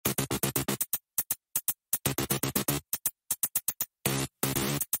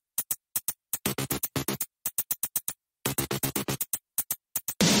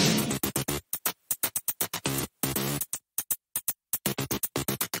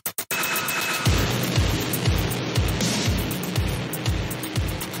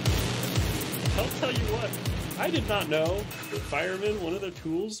I did not know that firemen, one of the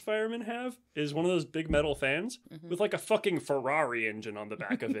tools firemen have is one of those big metal fans with like a fucking Ferrari engine on the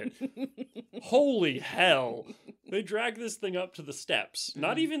back of it. Holy hell. They drag this thing up to the steps.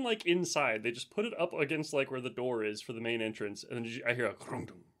 Not even like inside. They just put it up against like where the door is for the main entrance. And then I hear a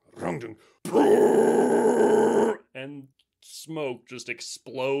grung-dung, grung-dung, and smoke just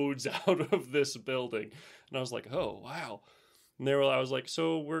explodes out of this building. And I was like, oh, wow. And I was like,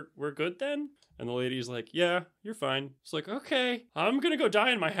 so we're good then? And the lady's like, yeah, you're fine. It's like, okay, I'm going to go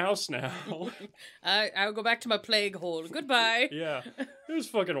die in my house now. I'll go back to my plague hole. Goodbye. Yeah, it was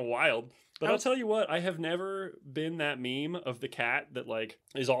fucking wild. But I'll tell you what, I have never been that meme of the cat that, like,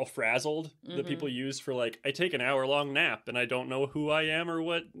 is all frazzled that people use for, like, I take an hour-long nap and I don't know who I am or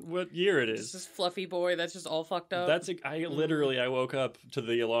what year it is. It's this fluffy boy that's just all fucked up. I woke up to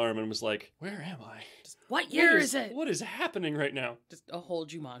the alarm and was like, where am I? What year is it? What is happening right now? Just a whole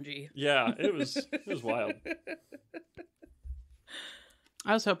Jumanji. Yeah, it was wild.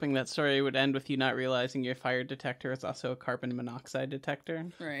 I was hoping that story would end with you not realizing your fire detector is also a carbon monoxide detector.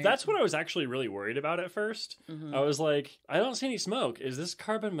 Right. That's what I was actually really worried about at first. Mm-hmm. I was like, I don't see any smoke. Is this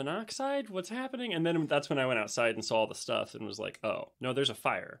carbon monoxide? What's happening? And then that's when I went outside and saw all the stuff and was like, oh, no, there's a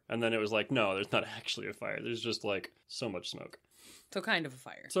fire. And then it was like, no, there's not actually a fire. There's just like so much smoke. So kind of a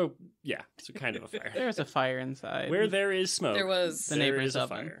fire. So, yeah, it's kind of a fire. There's a fire inside. Where there is smoke, There was the there neighbor's is a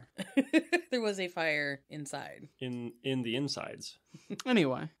oven. fire. there was a fire inside. In the insides.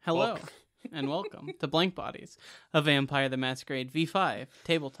 Anyway, hello and welcome to Blank Bodies, a Vampire the Masquerade V5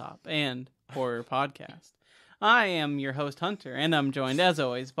 tabletop and horror podcast. I am your host Hunter, and I'm joined as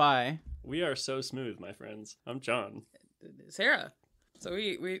always by... We are so smooth, my friends. I'm John. Sarah. So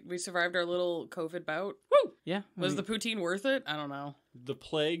we survived our little COVID bout. Woo! Yeah. Was the poutine worth it? I don't know. The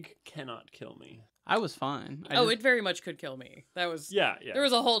plague cannot kill me. I was fine. It very much could kill me. That was... Yeah. There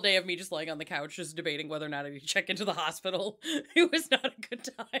was a whole day of me just laying on the couch just debating whether or not I need to check into the hospital. It was not a good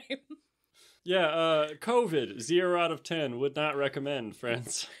time. Yeah, COVID, 0 out of 10. Would not recommend,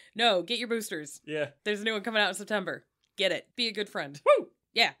 friends. No, get your boosters. Yeah. There's a new one coming out in September. Get it. Be a good friend. Woo!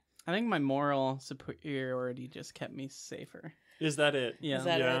 Yeah. I think my moral superiority just kept me safer. Is that it? Yeah. Is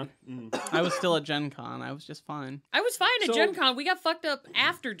that Yeah. it? Mm. I was still at Gen Con. I was just fine. I was fine at So- Gen Con. We got fucked up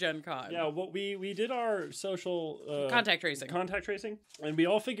after Gen Con. Yeah, well, we did our social... Contact tracing. Contact tracing. And we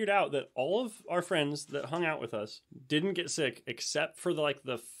all figured out that all of our friends that hung out with us didn't get sick except for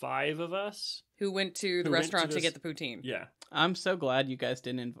the 5 of us. Who went to the Who went restaurant to to this- get the poutine. Yeah. I'm so glad you guys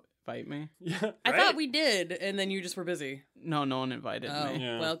didn't invite me. Yeah. I right? thought we did, and then you just were busy. No one invited Oh, me.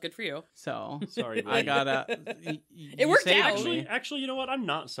 Yeah. well, good for you. So Sorry, I buddy. gotta... It worked out. Actually, you know what? I'm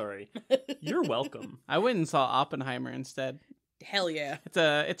not sorry. You're welcome. I went and saw Oppenheimer instead. Hell yeah.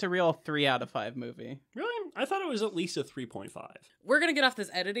 It's a real 3 out of 5 movie. Really? I thought it was at least a 3.5. We're going to get off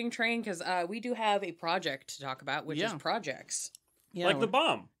this editing train because we do have a project to talk about, which is Yeah. projects. Yeah, Like the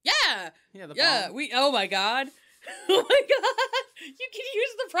bomb. Yeah. yeah, the Yeah. bomb. Oh my God. Oh my God. You can use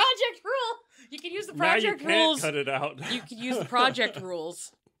the project rule. You can use the project now you rules. can't cut it out. You can use the project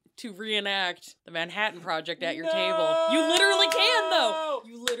rules to reenact the Manhattan Project at your table. You literally can, though.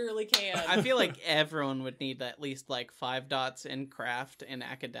 You literally can. I feel like everyone would need at least like 5 dots in craft and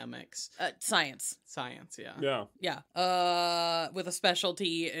academics. Science. Science, yeah. Yeah. Yeah. With a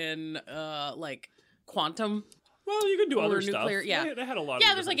specialty in like quantum. Well, you can do Or other nuclear- stuff. yeah. They had a lot. Yeah,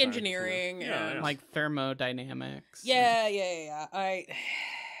 of there's like different sciences, engineering yeah. and- Like thermodynamics. Yeah.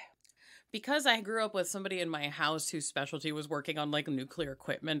 Because I grew up with somebody in my house whose specialty was working on like nuclear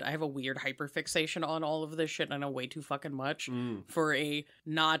equipment, I have a weird hyperfixation on all of this shit, and I know way too fucking much for a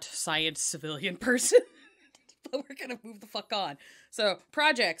not science civilian person. But we're gonna move the fuck on. So,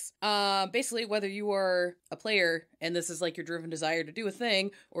 projects. Basically, whether you are a player and this is like your driven desire to do a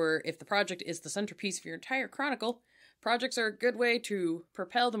thing, or if the project is the centerpiece of your entire chronicle, projects are a good way to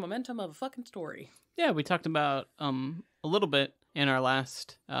propel the momentum of a fucking story. Yeah, we talked about a little bit in our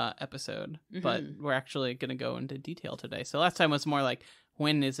last episode, but we're actually going to go into detail today. So last time was more like,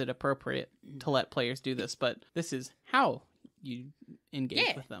 when is it appropriate to let players do this? But this is how you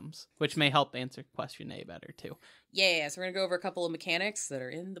engage with them, which may help answer question A better too. Yeah, so we're going to go over a couple of mechanics that are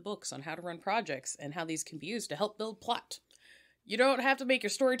in the books on how to run projects and how these can be used to help build plot. You don't have to make your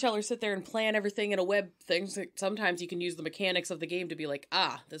storyteller sit there and plan everything in a web thing. Sometimes you can use the mechanics of the game to be like,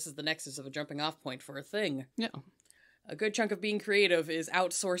 this is the nexus of a jumping off point for a thing. Yeah. A good chunk of being creative is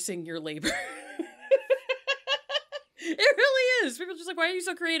outsourcing your labor. It really is. People are just like, why are you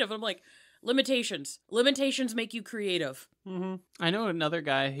so creative? And I'm like, Limitations. Limitations make you creative. Mm-hmm. I know another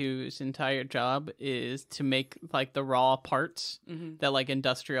guy whose entire job is to make like the raw parts that like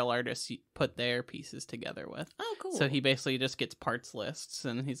industrial artists put their pieces together with. Oh, cool. So he basically just gets parts lists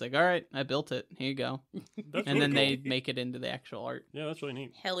and he's like, all right, I built it. Here you go. That's And really then they cool. make it into the actual art. Yeah, that's really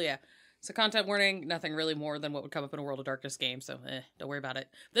neat. Hell yeah. So content warning, nothing really more than what would come up in a World of Darkness game, so don't worry about it.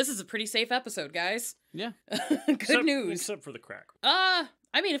 This is a pretty safe episode, guys. Yeah. Good news. Except for the crack.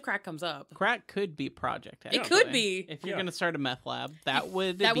 I mean, if crack comes up. Crack could be project. It actually. could be. If you're going to start a meth lab, that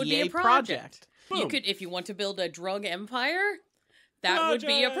would be a project. project. You Boom. could, if you want to build a drug empire, that would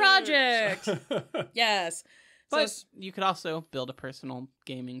be a project. Yes. But So you could also build a personal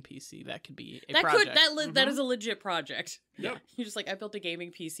gaming PC. That could be a that project. that is a legit project. Yep. You're just like, I built a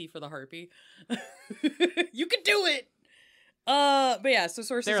gaming PC for the Harpy. You could do it. But yeah, so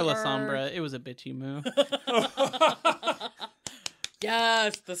sources They're La are... Sombra. It was a bitchy move.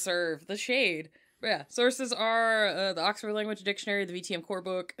 Yes, the serve, the shade. But yeah, sources are the Oxford Language Dictionary, the VTM Core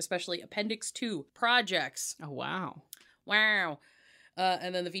Book, especially Appendix 2, Projects. Oh, wow. Wow.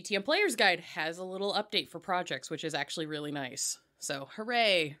 And then the VTM Player's Guide has a little update for projects, which is actually really nice. So,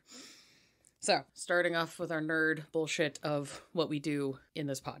 hooray! So, starting off with our nerd bullshit of what we do in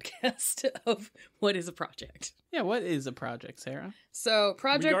this podcast of what is a project. Yeah, what is a project, Sarah? So,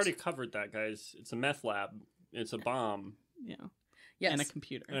 project... We already covered that, guys. It's a meth lab. It's a bomb. Yeah. Yes. And a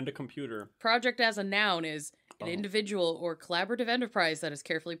computer. And a computer. Project as a noun is an Oh. individual or collaborative enterprise that is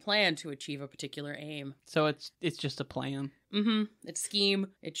carefully planned to achieve a particular aim. So it's just a plan. Mm-hmm. It's scheme.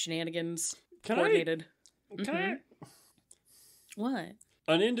 It's shenanigans. Can coordinated. Can I... What?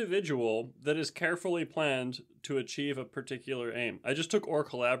 An individual that is carefully planned to achieve a particular aim. I just took or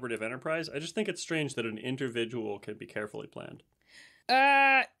collaborative enterprise. I just think it's strange that an individual can be carefully planned.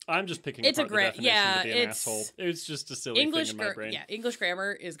 I'm just picking It's apart a gra- the definition yeah, to be an it's- asshole. It's just a silly English, thing in my brain. yeah, English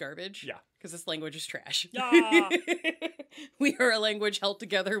grammar is garbage. Yeah. Because this language is trash. Yeah. We are a language held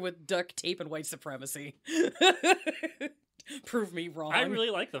together with duct tape and white supremacy. Prove me wrong. I really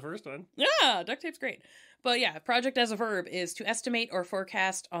like the first one. Yeah, duct tape's great. But yeah, project as a verb is to estimate or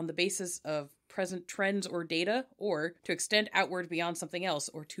forecast on the basis of present trends or data, or to extend outward beyond something else,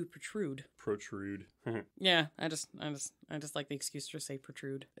 or to protrude. Protrude. Yeah, I just like the excuse to say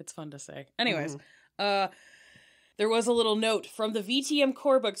protrude. It's fun to say. Anyways, there was a little note from the VTM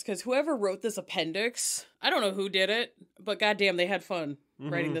core books, because whoever wrote this appendix, I don't know who did it, but goddamn, they had fun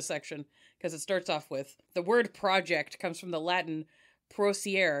writing this section, because it starts off with, the word project comes from the Latin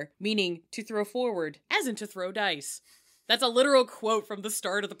procere, meaning to throw forward, as in to throw dice. That's a literal quote from the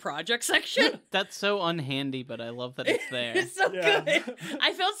start of the project section. That's so unhandy, but I love that it's there. It's so Yeah. good.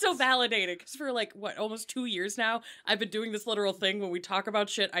 I felt so validated because for like, almost 2 years now, I've been doing this literal thing. When we talk about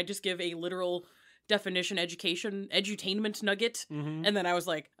shit, I just give a literal definition, edutainment nugget. And then I was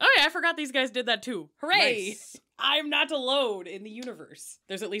like, oh yeah, I forgot these guys did that too. Hooray! Nice. I'm not alone in the universe.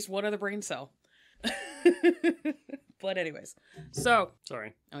 There's at least one other brain cell. But anyways, so...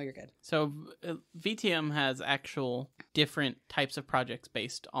 Sorry. Oh, you're good. So VTM has actual different types of projects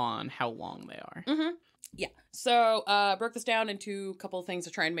based on how long they are. Yeah. So, broke this down into a couple of things to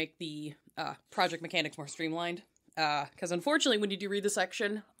try and make the project mechanics more streamlined. Because unfortunately, when you do read the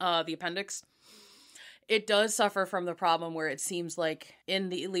section, the appendix, it does suffer from the problem where it seems like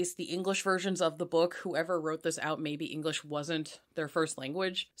in at least the English versions of the book, whoever wrote this out, maybe English wasn't their first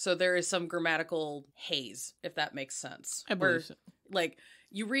language. So there is some grammatical haze, if that makes sense. I believe so. Like,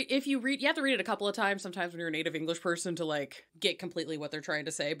 you have to read it a couple of times sometimes when you're a native English person to like get completely what they're trying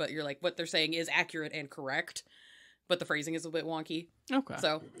to say, but you're like, what they're saying is accurate and correct, but the phrasing is a bit wonky. Okay.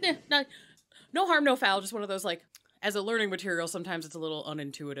 So, no harm, no foul. Just one of those, like, as a learning material, sometimes it's a little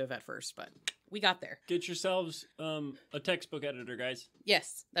unintuitive at first, but we got there. Get yourselves a textbook editor, guys.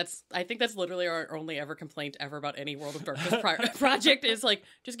 Yes, I think that's literally our only ever complaint ever about any World of Darkness project is like,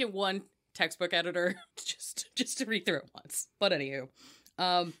 just get one textbook editor just to read through it once. But anywho,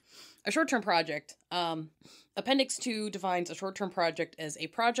 a short-term project. Appendix 2 defines a short-term project as a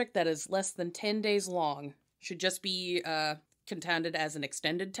project that is less than 10 days long. Should just be contended as an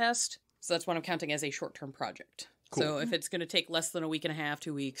extended test. So that's what I'm counting as a short-term project. Cool. So if it's going to take less than a week and a half,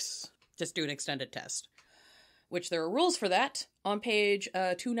 2 weeks, just do an extended test. Which there are rules for that. On page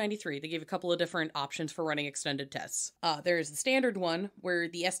 293, they give a couple of different options for running extended tests. There is the standard one, where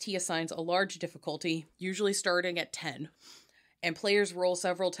the ST assigns a large difficulty, usually starting at 10. And players roll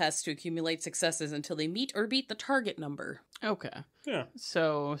several tests to accumulate successes until they meet or beat the target number. Okay. Yeah.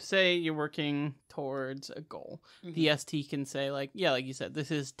 So say you're working towards a goal. The ST can say like you said, this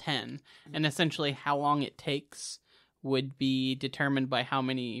is 10. And essentially how long it takes would be determined by how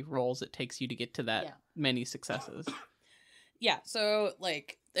many rolls it takes you to get to that many successes. Yeah, so,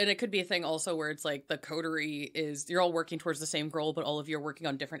 like, And it could be a thing also where it's like the coterie is, you're all working towards the same goal, but all of you are working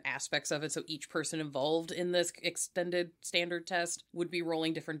on different aspects of it. So each person involved in this extended standard test would be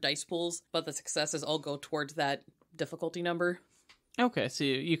rolling different dice pools, but the successes all go towards that difficulty number. Okay, so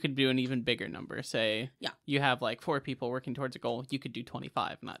you could do an even bigger number. Say, you have like 4 people working towards a goal. You could do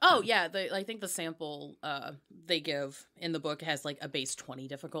 25, not 10. Oh, yeah. I think the sample they give in the book has like a base 20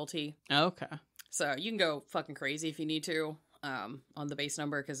 difficulty. Okay. So you can go fucking crazy if you need to on the base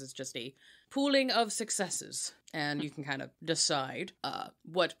number, because it's just a pooling of successes. And you can kind of decide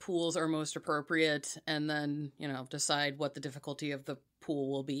what pools are most appropriate, and then, decide what the difficulty of the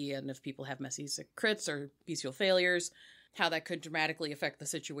pool will be, and if people have messy crits or bestial failures, how that could dramatically affect the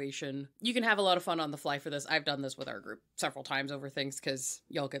situation. You can have a lot of fun on the fly for this. I've done this with our group several times over things because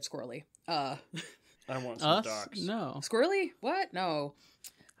y'all get squirrely. I want some docs. No. Squirrely? What? No.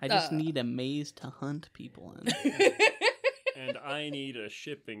 I just need a maze to hunt people in. And I need a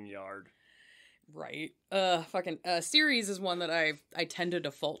shipping yard. Right. Series is one that I tend to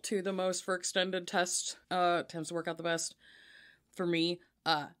default to the most for extended test. Tends to work out the best for me.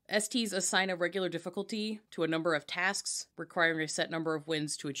 STs assign a regular difficulty to a number of tasks, requiring a set number of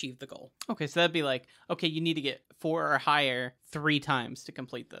wins to achieve the goal. Okay, so that'd be like, okay, you need to get 4 or higher 3 times to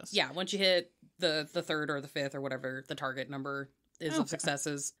complete this. Yeah, once you hit the 3rd or the 5th or whatever the target number is of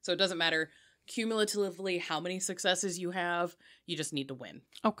successes. So it doesn't matter cumulatively how many successes you have, you just need to win.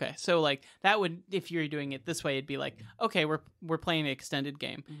 Okay, so like that would, if you're doing it this way, it'd be like, okay, we're playing an extended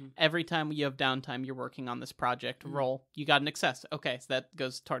game. Mm-hmm. Every time you have downtime, you're working on this project. Mm-hmm. Roll, you got an excess. Okay, so that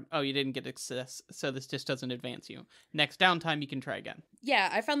goes toward, oh, you didn't get excess, so this just doesn't advance you. Next downtime, you can try again. Yeah,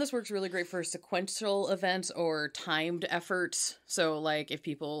 I found this works really great for sequential events or timed efforts. So like if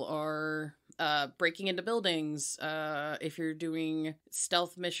people are breaking into buildings, if you're doing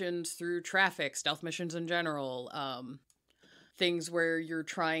stealth missions through traffic, stealth missions in general, things where you're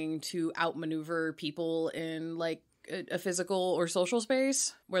trying to outmaneuver people in like a physical or social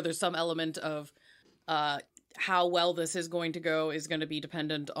space, where there's some element of how well this is going to go is going to be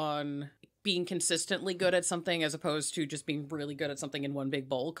dependent on being consistently good at something as opposed to just being really good at something in one big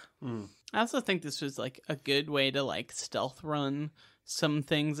bulk. I also think this was like a good way to like stealth run some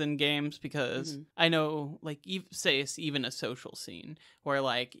things in games, because I know, like, say it's even a social scene where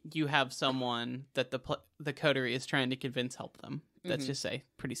like you have someone that the coterie is trying to convince help them. Let's just say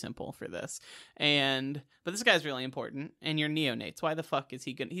pretty simple for this. But this guy's really important, and you're neonates. Why the fuck is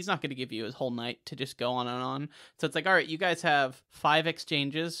he gonna? He's not gonna give you his whole night to just go on and on. So it's like, all right, you guys have 5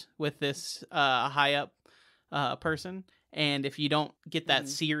 exchanges with this high up person. And if you don't get that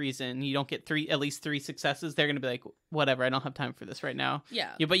series in, you don't get at least 3 successes, they're going to be like, whatever, I don't have time for this right now.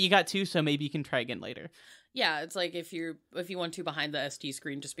 Yeah. But you got 2, so maybe you can try again later. Yeah, it's like if you want to behind the ST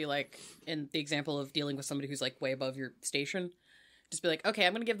screen, just be like, in the example of dealing with somebody who's like way above your station, just be like, okay,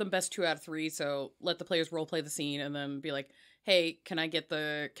 I'm going to give them best 2 out of 3, so let the players role play the scene, and then be like, hey, can I get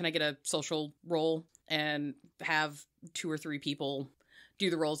a social role and have 2 or 3 people do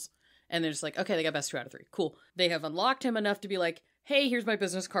the roles? And they're just like, okay, they got best 2 out of 3. Cool. They have unlocked him enough to be like, hey, here's my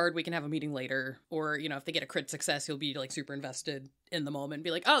business card. We can have a meeting later. Or, if they get a crit success, he'll be like super invested in the moment and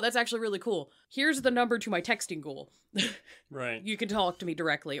be like, oh, that's actually really cool. Here's the number to my texting goal. Right. You can talk to me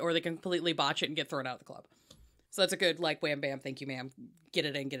directly, or they can completely botch it and get thrown out of the club. So that's a good, like, wham, bam, thank you, ma'am. Get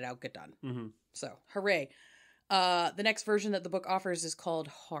it in, get it out, get done. Mm-hmm. So, hooray. The next version that the book offers is called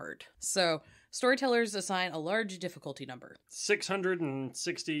Hard. So, storytellers assign a large difficulty number.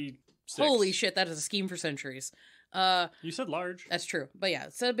 666. Holy shit, that is a scheme for centuries. You said large. That's true. But yeah,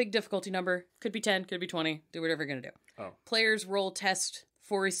 it's a big difficulty number. Could be 10, could be 20. Do whatever you're going to do. Oh. Players roll test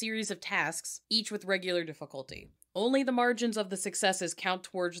for a series of tasks, each with regular difficulty. Only the margins of the successes count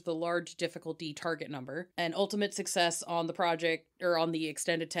towards the large difficulty target number, and ultimate success on the project, or on the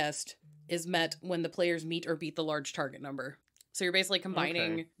extended test, is met when the players meet or beat the large target number. So you're basically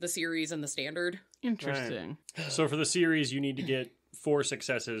combining the series and the standard. Interesting. Right. So for the series, you need to get 4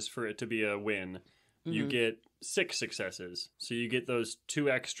 successes for it to be a win. You get 6 successes. So you get those 2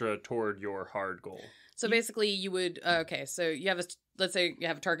 extra toward your hard goal. So basically you would, so you have let's say you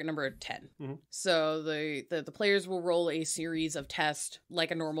have a target number of 10. Mm-hmm. So the players will roll a series of tests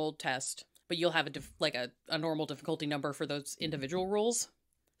like a normal test, but you'll have a normal difficulty number for those individual rolls.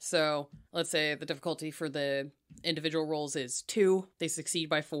 So let's say the difficulty for the individual rolls is 2. They succeed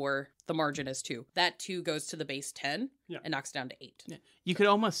by 4. The margin is 2. That 2 goes to the base 10 and knocks down to 8. Yeah. You could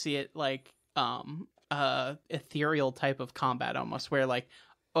almost see it like ethereal type of combat almost, where like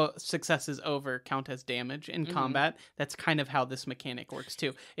successes over count as damage in combat. That's kind of how this mechanic works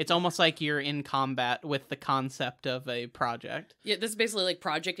too. It's almost like you're in combat with the concept of a project. Yeah, this is basically like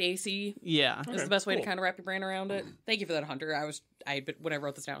Project AC. Yeah. Is the best way to kind of wrap your brain around it. Thank you for that, Hunter. When I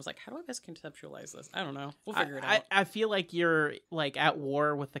wrote this down, I was like, how do I best conceptualize this? I don't know. We'll figure it out. I feel like you're like at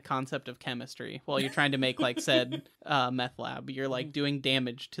war with the concept of chemistry while you're trying to make like said meth lab. You're like doing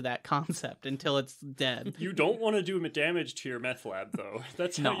damage to that concept until it's dead. You don't want to do damage to your meth lab, though.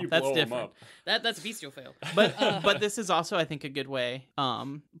 That's how you blow them up. That's bestial fail. But this is also, I think, a good way.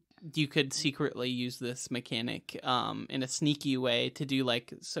 You could secretly use this mechanic in a sneaky way to do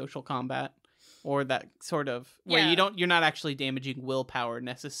like social combat. Or that sort of where you're not actually damaging willpower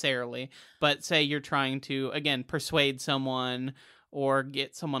necessarily, but say you're trying to, again, persuade someone or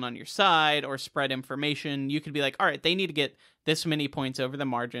get someone on your side or spread information. You could be like, all right, they need to get this many points over the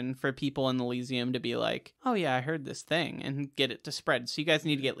margin for people in Elysium to be like, oh yeah, I heard this thing, and get it to spread. So you guys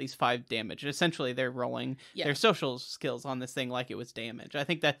need to get at least 5 damage. Essentially, they're rolling their social skills on this thing like it was damage. I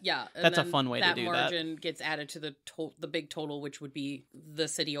think that's a fun way to do that. That margin gets added to the big total, which would be the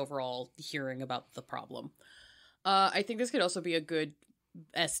city overall hearing about the problem. I think this could also be a good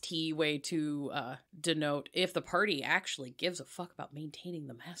ST way to denote if the party actually gives a fuck about maintaining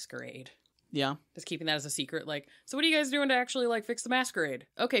the masquerade. Yeah. Just keeping that as a secret. Like, so what are you guys doing to actually, like, fix the masquerade?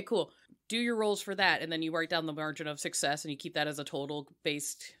 Okay, cool. Do your rolls for that, and then you write down the margin of success, and you keep that as a total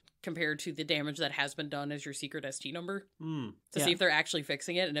based compared to the damage that has been done as your secret ST number. To see if they're actually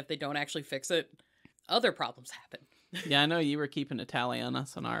fixing it, and if they don't actually fix it, other problems happen. Yeah, I know you were keeping a tally on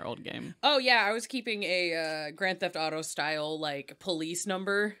us on our old game. Oh, yeah, I was keeping a Grand Theft Auto style, like, police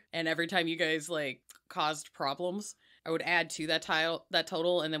number, and every time you guys, like, caused problems, I would add to that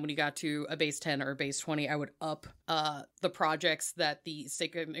total, and then when you got to a base 10 or a base 20, I would up the projects that the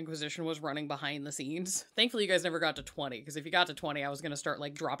Sacred Inquisition was running behind the scenes. Thankfully, you guys never got to 20, because if you got to 20, I was going to start,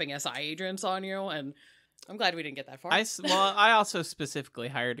 like, dropping SI agents on you, and I'm glad we didn't get that far. I also specifically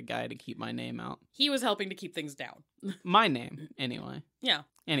hired a guy to keep my name out. He was helping to keep things down. My name, anyway. Yeah.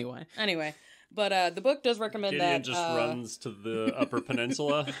 Anyway. But the book does recommend Gideon that... just runs to the Upper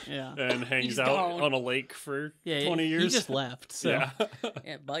Peninsula and hangs out on a lake for 20 years. He just left, so...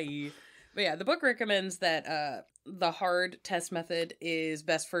 Yeah, bye. But yeah, the book recommends that the hard test method is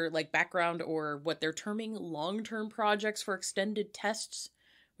best for like background or what they're terming long-term projects for extended tests,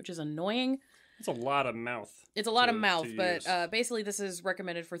 which is annoying. It's a lot of mouth. It's a lot of mouth, but basically this is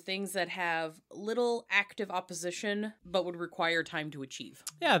recommended for things that have little active opposition, but would require time to achieve.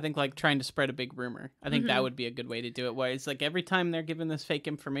 Yeah, I think like trying to spread a big rumor. I think that would be a good way to do it, where it's like every time they're giving this fake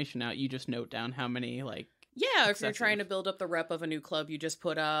information out, you just note down how many like... Yeah, if you're trying to build up the rep of a new club, you just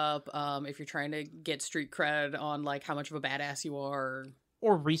put up, if you're trying to get street cred on like how much of a badass you are.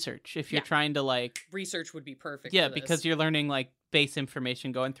 Or research, if you're trying to like... Research would be perfect. Yeah, because you're learning like base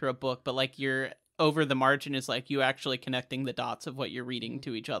information going through a book, but like you're over the margin is like you actually connecting the dots of what you're reading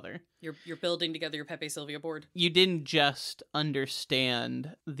to each other. You're building together your Pepe Sylvia board. You didn't just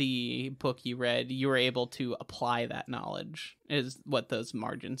understand the book you read, you were able to apply that knowledge, is what those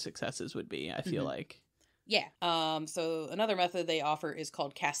margin successes would be, I feel like. Yeah. So another method they offer is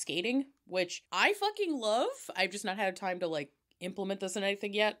called cascading, which I fucking love. I've just not had time to like implement this in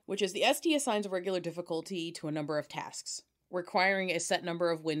anything yet, which is the ST assigns a regular difficulty to a number of tasks, requiring a set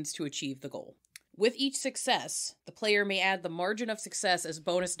number of wins to achieve the goal. With each success, the player may add the margin of success as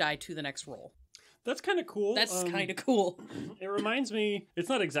bonus die to the next roll. That's kind of cool. That's kind of cool. It reminds me, it's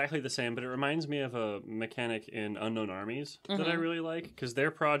not exactly the same, but it reminds me of a mechanic in Unknown Armies that I really like, because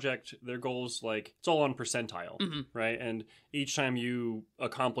their project, their goals, like, it's all on percentile, right? And each time you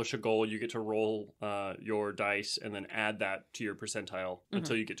accomplish a goal, you get to roll your dice and then add that to your percentile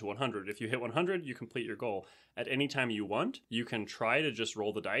until you get to 100. If you hit 100, you complete your goal. At any time you want, you can try to just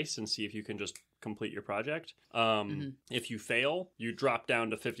roll the dice and see if you can just complete your project. If you fail, you drop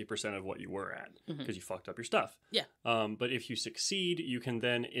down to 50% of what you were at because you fucked up your stuff. Yeah. But if you succeed, you can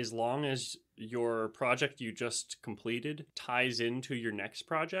then, as long as your project you just completed ties into your next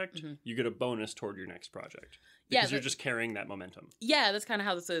project, you get a bonus toward your next project. Because you're just carrying that momentum. Yeah, that's kind of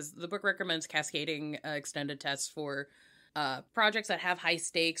how this is. The book recommends cascading extended tests for projects that have high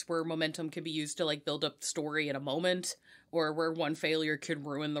stakes, where momentum can be used to like build up the story in a moment, or where one failure could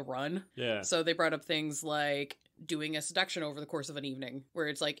ruin the run. Yeah. So they brought up things like doing a seduction over the course of an evening, where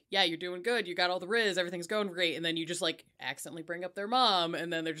it's like, yeah, you're doing good, you got all the riz, everything's going great, and then you just like accidentally bring up their mom,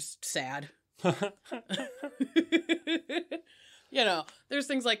 and then they're just sad. You know, there's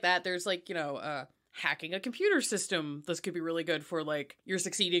things like that. There's like, you know, hacking a computer system. This could be really good for like, you're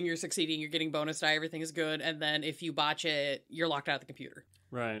succeeding, you're getting bonus die, everything is good, and then if you botch it, you're locked out of the computer.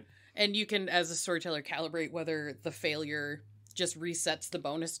 Right. And you can, as a storyteller, calibrate whether the failure just resets the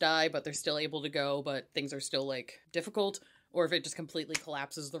bonus die, but they're still able to go, but things are still like difficult, or if it just completely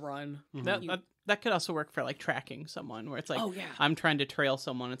collapses the run. That could also work for like tracking someone, where it's like, Oh, yeah. I'm trying to trail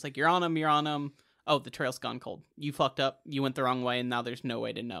someone. It's like, you're on them. Oh, the trail's gone cold. You fucked up. You went the wrong way, and now there's no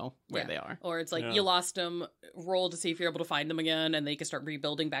way to know where they are. Or it's like, you lost them, roll to see if you're able to find them again, and they can start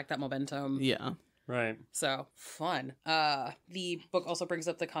rebuilding back that momentum. Yeah. Right. So, fun. The book also brings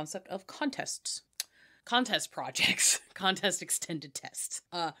up the concept of contests. Contest projects. Contest extended tests.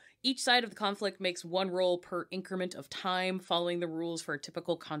 Each side of the conflict makes one roll per increment of time, following the rules for a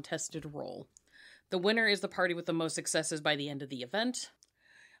typical contested roll. The winner is the party with the most successes by the end of the event.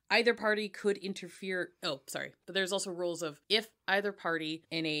 Either party could interfere... Oh, sorry. But there's also rules of if either party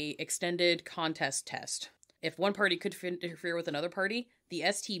in a extended contest test. If one party could interfere with another party, the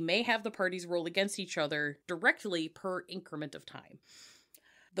ST may have the parties roll against each other directly per increment of time.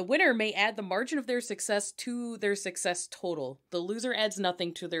 The winner may add the margin of their success to their success total. The loser adds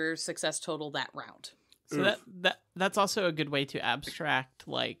nothing to their success total that round. So that's also a good way to abstract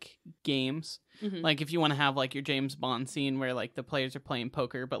like games. Mm-hmm. Like if you want to have like your James Bond scene where like the players are playing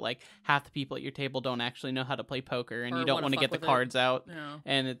poker, but like half the people at your table don't actually know how to play poker, and you don't want to get the cards out. Yeah.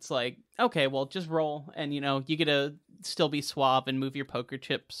 And it's like, okay, well just roll, and you get to still be suave and move your poker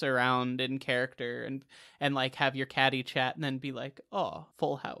chips around in character, and like have your caddy chat and then be like, oh,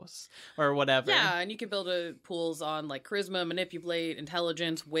 full house or whatever. Yeah, and you can build pools on like charisma, manipulate,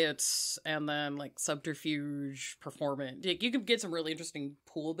 intelligence, wits, and then like subterfuge, performance. You can get some really interesting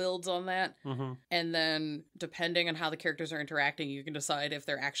pool builds on that. Mm-hmm. And then depending on how the characters are interacting, you can decide if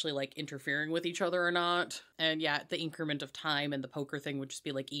they're actually like interfering with each other or not. And yeah, the increment of time and the poker thing would just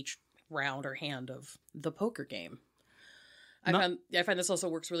be like each round or hand of the poker game. I find this also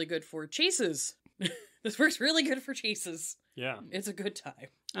works really good for chases. This works really good for chases. Yeah. It's a good time.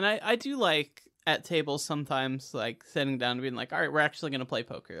 And I do like at tables sometimes like sitting down and being like, all right, we're actually going to play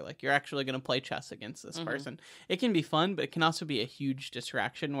poker. Like you're actually going to play chess against this person. It can be fun, but it can also be a huge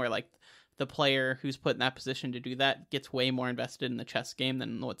distraction where like the player who's put in that position to do that gets way more invested in the chess game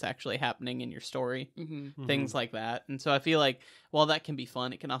than what's actually happening in your story. Mm-hmm. Things like that. And so I feel like while that can be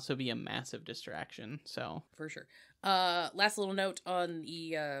fun, it can also be a massive distraction. So for sure. Last little note on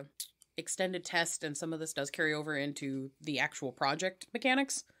the extended test, and some of this does carry over into the actual project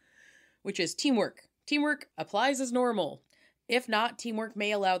mechanics, which is teamwork. Teamwork applies as normal. If not, teamwork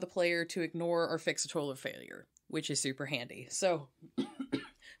may allow the player to ignore or fix a total failure, which is super handy. So,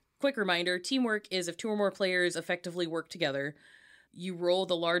 quick reminder, teamwork is if two or more players effectively work together, you roll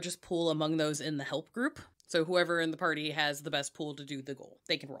the largest pool among those in the help group. So whoever in the party has the best pool to do the goal,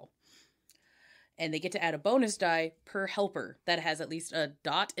 they can roll. And they get to add a bonus die per helper that has at least a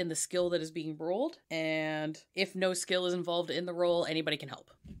dot in the skill that is being rolled. And if no skill is involved in the roll, anybody can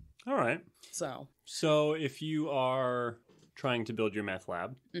help. All right. So if you are trying to build your meth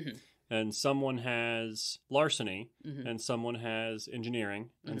lab, and someone has larceny, and someone has engineering,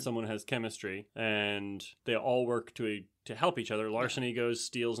 and someone has chemistry, and they all work to help each other. Larceny goes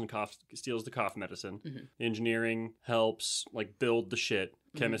steals the cough medicine. Engineering helps like build the shit.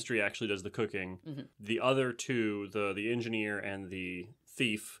 Chemistry actually does the cooking. The other two, the engineer and the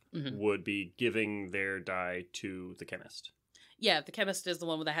thief, would be giving their die to the chemist. Yeah, the chemist is the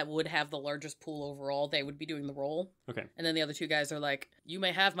one that would have the largest pool overall. They would be doing the roll. Okay. And then the other two guys are like, you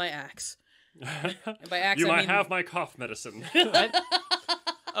may have my axe. And by axe, you might have my cough medicine.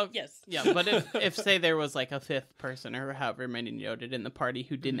 Oh, yes. Yeah, but if say there was like a fifth person or however many noted in the party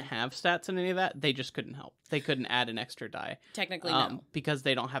who didn't have stats and any of that, they just couldn't help. They couldn't add an extra die. Technically, no. Because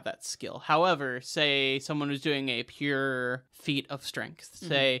they don't have that skill. However, say someone was doing a pure feat of strength.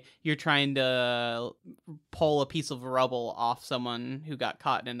 Say you're trying to pull a piece of rubble off someone who got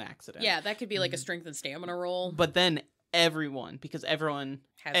caught in an accident. Yeah, that could be like a strength and stamina roll. But then everyone, because everyone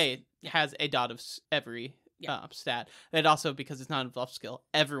has a dot of every stat. And also, because it's not involved skill,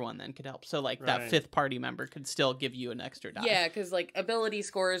 everyone then could help. So, like, that fifth party member could still give you an extra die. Yeah, because, like, ability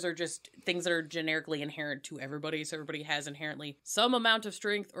scores are just things that are generically inherent to everybody. So everybody has inherently some amount of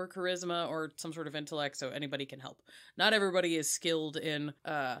strength or charisma or some sort of intellect, so anybody can help. Not everybody is skilled in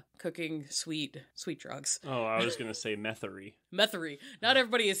cooking sweet drugs. Oh, I was going to say methery. Methery. Not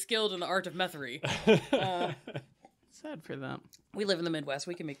everybody is skilled in the art of methery. Sad for them. We live in the Midwest.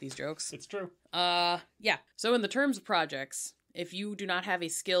 We can make these jokes. It's true. Yeah. So in the terms of projects, if you do not have a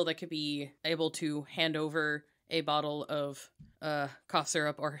skill that could be able to hand over a bottle of cough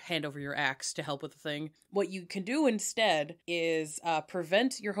syrup or hand over your axe to help with the thing, what you can do instead is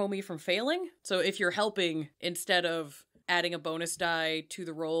prevent your homie from failing. So if you're helping, instead of adding a bonus die to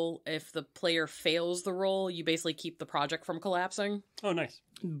the roll, if the player fails the roll, you basically keep the project from collapsing. Oh, nice.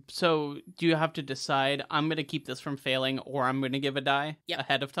 So do you have to decide, I'm going to keep this from failing or I'm going to give a die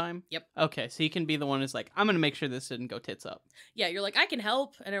ahead of time? Yep. Okay, so you can be the one who's like, I'm going to make sure this didn't go tits up. Yeah, you're like, I can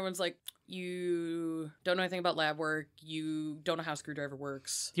help. And everyone's like, you don't know anything about lab work. You don't know how a screwdriver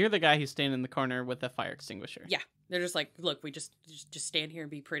works. You're the guy who's standing in the corner with a fire extinguisher. Yeah. They're just like, look, we just stand here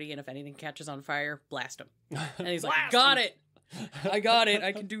and be pretty. And if anything catches on fire, blast him. And he's like, got it. I got it.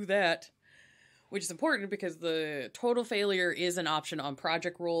 I can do that. Which is important because the total failure is an option on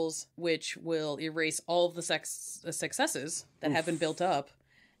project rolls, which will erase all of the successes that have been built up,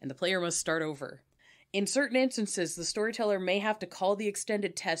 and the player must start over. In certain instances, the storyteller may have to call the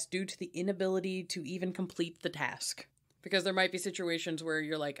extended test due to the inability to even complete the task. Because there might be situations where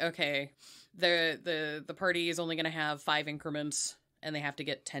you're like, okay, the party is only going to have 5 increments, and they have to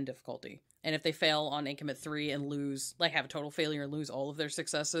get 10 difficulty. And if they fail on increment 3 and lose, like have a total failure and lose all of their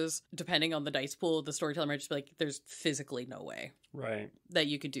successes, depending on the dice pool, the storyteller might just be like, there's physically no way that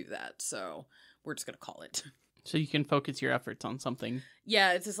you could do that. So we're just going to call it. So you can focus your efforts on something.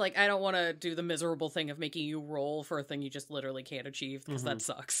 Yeah, it's just like, I don't want to do the miserable thing of making you roll for a thing you just literally can't achieve, because that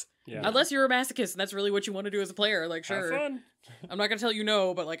sucks. Yeah. Unless you're a masochist and that's really what you want to do as a player. Like, sure. Have fun. I'm not going to tell you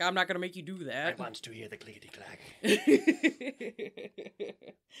no, but like, I'm not going to make you do that. I want to hear the clickety-clack.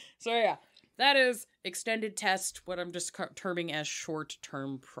 So yeah. That is extended test, what I'm just terming as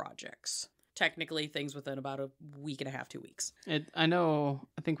short-term projects. Technically, things within about a week and a half, 2 weeks. I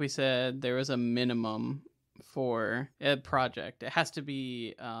think we said there was a minimum for a project. It has to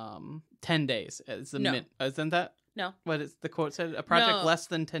be 10 days. Isn't that? No. What is the quote said? A project less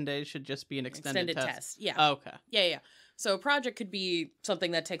than 10 days should just be an extended test. Yeah. Oh, okay. Yeah. So a project could be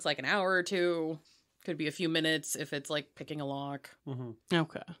something that takes like an hour or two. Could be a few minutes if it's like picking a lock.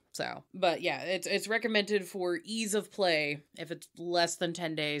 Okay. So, but yeah, it's recommended for ease of play if it's less than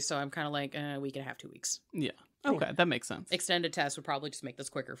 10 days. So I'm kind of like a week and a half, 2 weeks. Yeah. Okay, that makes sense. Extended test would probably just make this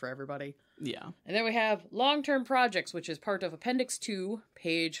quicker for everybody. Yeah. And then we have long-term projects, which is part of Appendix 2,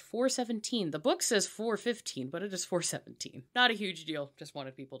 page 417. The book says 415, but it is 417. Not a huge deal. Just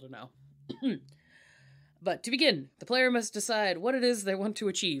wanted people to know. But to begin, the player must decide what it is they want to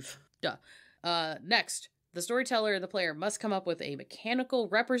achieve. Next, the storyteller and the player must come up with a mechanical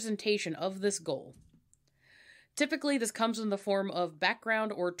representation of this goal. Typically, this comes in the form of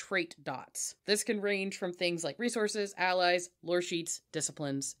background or trait dots. This can range from things like resources, allies, lore sheets,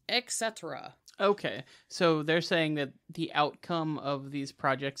 disciplines, etc. Okay, so they're saying that the outcome of these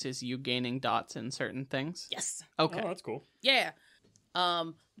projects is you gaining dots in certain things? Yes. Okay. Oh, that's cool. Yeah.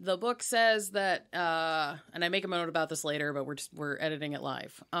 The book says that, and I make a note about this later, but we're editing it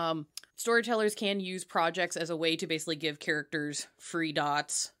live. Storytellers can use projects as a way to basically give characters free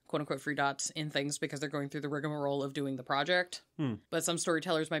dots, quote-unquote free dots in things because they're going through the rigmarole of doing the project. But some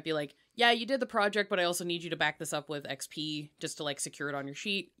storytellers might be like, yeah, you did the project, but I also need you to back this up with XP just to like secure it on your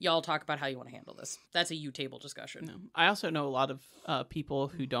sheet. Y'all talk about how you want to handle this. That's a U-table discussion. No. I also know a lot of people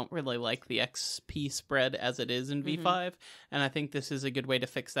who don't really like the XP spread as it is in V5, and I think this is a good way to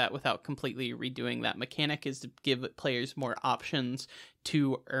fix that without completely redoing that mechanic, is to give players more options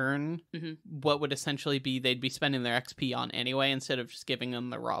to earn what would essentially be they'd be spending their XP on anyway, instead of just giving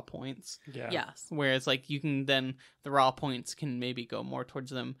them the raw points. Yeah. Yes. Whereas like you can then, the raw points can maybe go more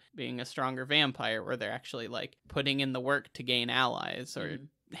towards them being a stronger vampire, where they're actually like putting in the work to gain allies or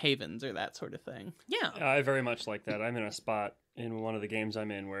havens or that sort of thing. Yeah. I very much like that. I'm in a spot in one of the games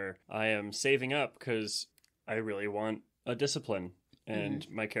I'm in where I am saving up because I really want a discipline, and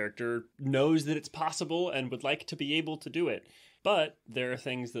my character knows that it's possible and would like to be able to do it. But there are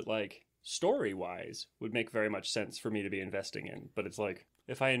things that, like, story-wise would make very much sense for me to be investing in. But it's like,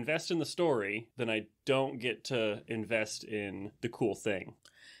 if I invest in the story, then I don't get to invest in the cool thing.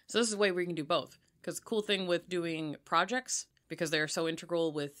 So this is a way where you can do both. Because the cool thing with doing projects, because they're so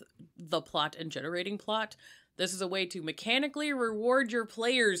integral with the plot and generating plot, this is a way to mechanically reward your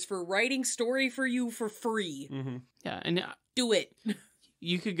players for writing story for you for free. Yeah, and do it.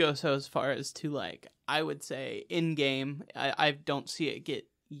 You could go so as far as to, like, I would say in-game, I don't see it get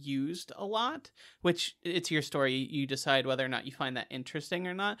used a lot, which it's your story. You decide whether or not you find that interesting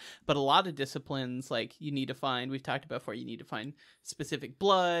or not. But a lot of disciplines, like, you need to find, we've talked about before, you need to find specific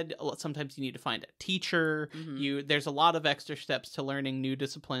blood. Sometimes you need to find a teacher. There's a lot of extra steps to learning new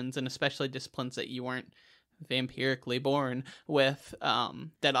disciplines, and especially disciplines that you weren't vampirically born with,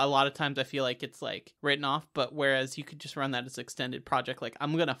 that a lot of times I feel like it's like written off, but whereas you could just run that as extended project, like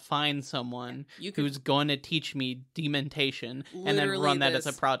I'm gonna find someone who's going to teach me dementation and then run that as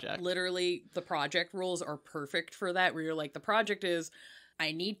a project. Literally, the project rules are perfect for that, where you're like, the project is,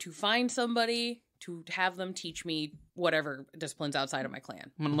 I need to find somebody to have them teach me whatever disciplines outside of my clan.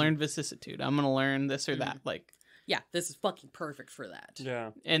 I'm gonna learn vicissitude, I'm gonna learn this or that, like. yeah, this is fucking perfect for that. Yeah.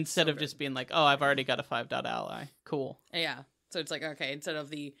 Instead of just being like, oh, I've already got a 5-dot ally. Cool. Yeah. So it's like, okay, instead of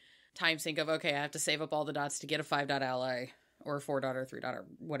the time sink of, okay, I have to save up all the dots to get a 5-dot ally or a 4-dot or 3-dot or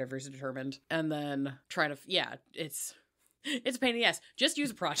whatever is determined. And then try to, yeah, it's a pain in the ass. Just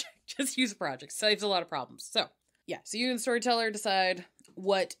use a project. Just use a project. Saves a lot of problems. So, yeah. So you and the storyteller decide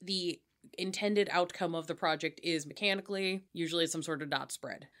what the intended outcome of the project is mechanically. Usually it's some sort of dot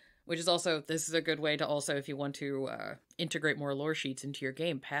spread. Which is also, this is a good way to also, if you want to integrate more lore sheets into your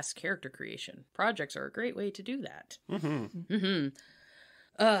game, past character creation. Projects are a great way to do that.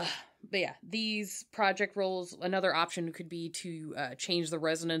 But yeah, these project roles, another option could be to change the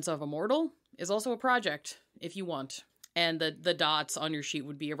resonance of a mortal, is also a project, if you want. And the dots on your sheet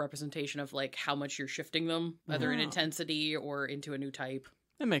would be a representation of, like, how much you're shifting them, either in intensity or into a new type.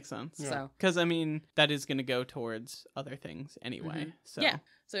 That makes sense. Yeah. So, because, I mean, that is going to go towards other things anyway. So. Yeah.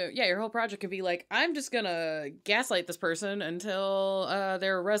 So, yeah, your whole project could be like, I'm just going to gaslight this person until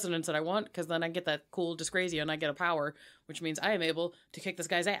they're a resonance that I want, because then I get that cool dyscrasia and I get a power, which means I am able to kick this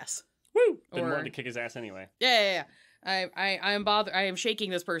guy's ass. Woo! Been wanting to kick his ass anyway. Yeah. I am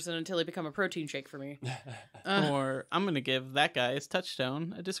shaking this person until they become a protein shake for me. Or I'm going to give that guy his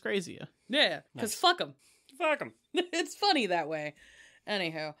touchstone a dyscrasia. Yeah, because fuck him. Fuck him. It's funny that way.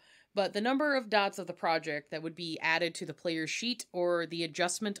 Anyhow, but the number of dots of the project that would be added to the player's sheet or the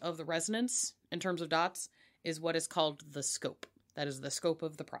adjustment of the resonance in terms of dots is what is called the scope. That is the scope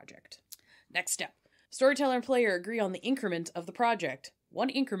of the project. Next step. Storyteller and player agree on the increment of the project. One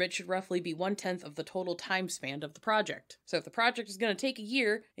increment should roughly be 1/10 of the total time span of the project. So if the project is going to take a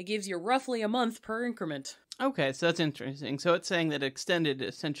year, it gives you roughly a month per increment. Okay, so that's interesting. So it's saying that extended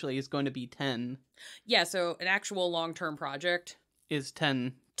essentially is going to be 10. Yeah, so an actual long-term project is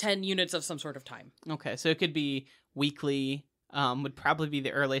 10 units of some sort of time. Okay, so it could be weekly, would probably be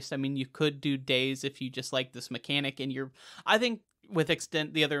the earliest. I mean, you could do days if you just like this mechanic and I think with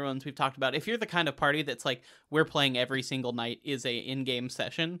the other ones we've talked about, if you're the kind of party that's like, we're playing every single night is a in-game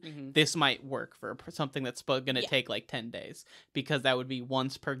session, this might work for something that's going to take like 10 days, because that would be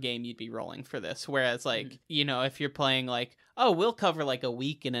once per game you'd be rolling for this. Whereas like, you know, if you're playing like, oh, we'll cover like a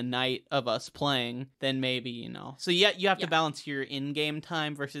week and a night of us playing, then maybe, you know. So yeah, you have to balance your in-game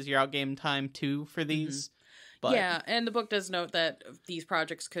time versus your out-game time too for these. But... Yeah, and the book does note that these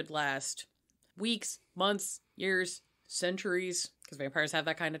projects could last weeks, months, years, centuries, because vampires have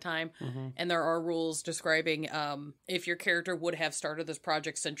that kind of time. And there are rules describing if your character would have started this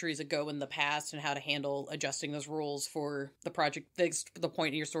project centuries ago in the past and how to handle adjusting those rules for the project, the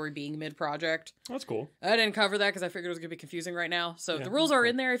point in your story being mid-project. That's cool. I didn't cover that because I figured it was going to be confusing right now. So the rules are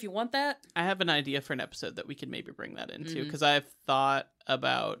in there if you want that. I have an idea for an episode that we could maybe bring that into, because I've thought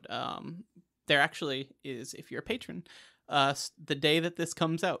about, there actually is, if you're a patron, the day that this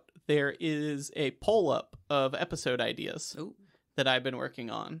comes out, there is a poll up of episode ideas. Ooh. That I've been working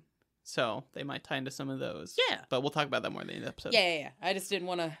on, so they might tie into some of those. Yeah, but we'll talk about that more in the episode. Yeah. I just didn't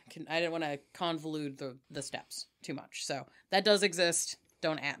want to convolute the steps too much. So that does exist.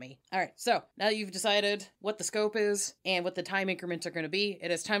 Don't at me. All right. So now that you've decided what the scope is and what the time increments are going to be,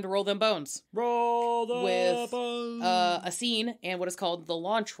 it is time to roll them bones. Roll the bones. A scene and what is called the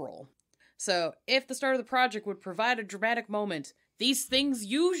launch roll. So if the start of the project would provide a dramatic moment, these things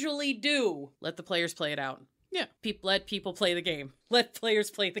usually do. Let the players play it out. Yeah. Let people play the game. Let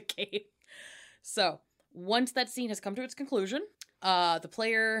players play the game. So, once that scene has come to its conclusion, the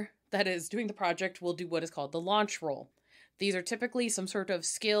player that is doing the project will do what is called the launch roll. These are typically some sort of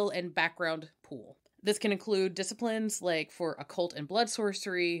skill and background pool. This can include disciplines like for occult and blood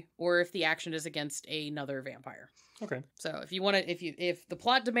sorcery, or if the action is against another vampire. Okay. So, if you want to, if the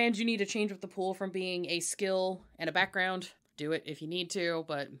plot demands you need to change up the pool from being a skill and a background, do it if you need to,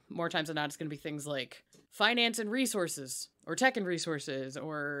 but more times than not, it's going to be things like finance and resources, or tech and resources,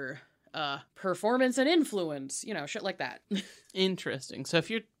 or performance and influence, you know, shit like that. Interesting. So if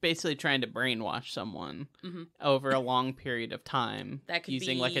you're basically trying to brainwash someone over a long period of time, that could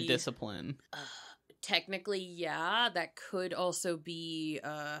using be, like a discipline. Technically, yeah. That could also be...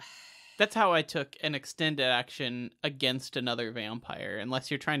 That's how I took an extended action against another vampire, unless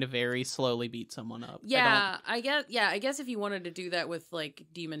you're trying to very slowly beat someone up. Yeah, I guess if you wanted to do that with, like,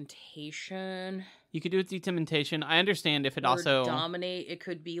 demontation... You could do it with demontation. I understand if it or also... dominate, it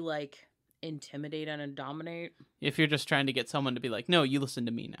could be, like, intimidate and dominate. If you're just trying to get someone to be like, no, you listen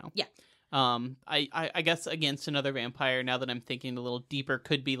to me now. Yeah. I guess against another vampire, now that I'm thinking a little deeper,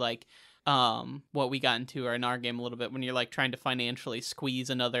 could be like... what we got into in our game a little bit, when you're like trying to financially squeeze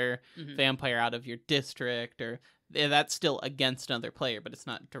another vampire out of your district, or that's still against another player, but it's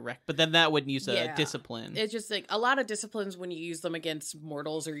not direct. But then that would use a discipline. It's just like a lot of disciplines when you use them against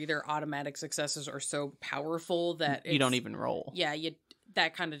mortals are either automatic successes or so powerful that you don't even roll. Yeah,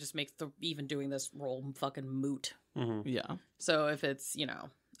 that kind of just makes even doing this roll fucking moot. Mm-hmm. Yeah. So if it's,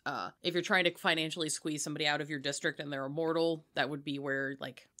 if you're trying to financially squeeze somebody out of your district and they're immortal, that would be where,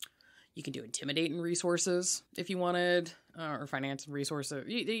 like, you can do intimidate and resources if you wanted, or finance and resources.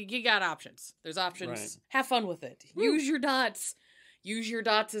 You got options. There's options. Right. Have fun with it. Woo. Use your dots. Use your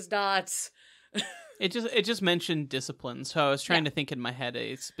dots as dots. It just mentioned discipline, so I was trying to think in my head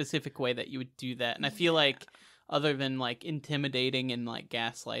a specific way that you would do that, and I feel like other than like intimidating and like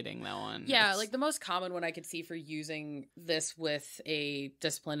gaslighting, that one. Yeah, like the most common one I could see for using this with a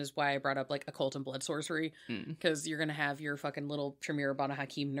discipline is why I brought up like occult and blood sorcery, because you're gonna have your fucking little Tremere Bana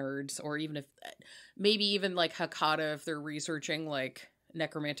Hakim nerds, or even if maybe even like Hakata if they're researching like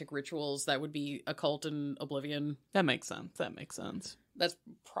necromantic rituals, that would be occult and oblivion. That makes sense. That's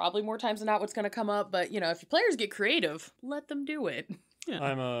probably more times than not what's gonna come up, but if your players get creative, let them do it. Yeah.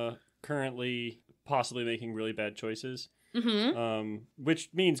 I'm currently possibly making really bad choices, Mm-hmm. which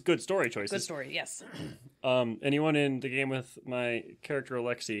means good story choices. Good story, yes. Anyone in the game with my character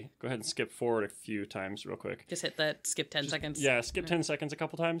Alexi, go ahead and skip forward a few times real quick. Just hit that skip 10 seconds. Yeah, skip 10 seconds a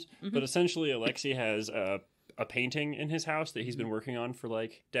couple times. But essentially, Alexi has a painting in his house that he's been working on for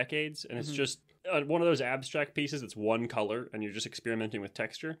like decades, and it's just one of those abstract pieces that's one color, and you're just experimenting with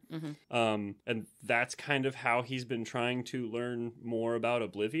texture. And that's kind of how he's been trying to learn more about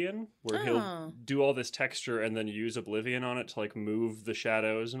Oblivion, where he'll do all this texture and then use Oblivion on it to like move the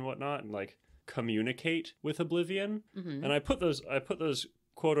shadows and whatnot, and like communicate with Oblivion. And I put those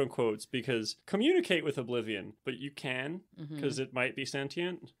quote unquotes because communicate with Oblivion, but you can because it might be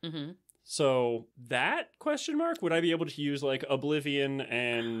sentient. So that question mark, would I be able to use like Oblivion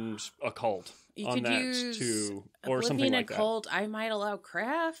and Occult on that too, or Oblivion something like and Occult, I might allow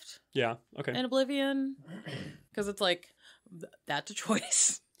Craft. Yeah. Okay. And Oblivion, because it's like that's a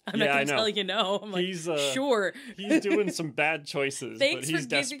choice. I'm not I going to know. tell you no. I'm like, He's sure. He's doing some bad choices, but he's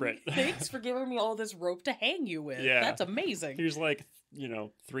desperate. Thanks for giving me all this rope to hang you with. Yeah. That's amazing. Here's like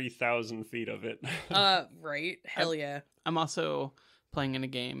 3,000 feet of it. Right. Hell yeah. I'm also playing in a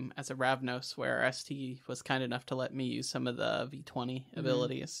game as a Ravnos where ST was kind enough to let me use some of the V20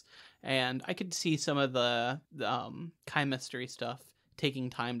 abilities, and I could see some of the chemistry stuff taking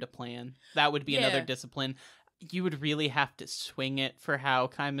time to plan. That would be another discipline. You would really have to swing it for how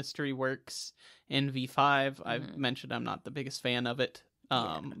chemistry works in V5. I've mentioned I'm not the biggest fan of it.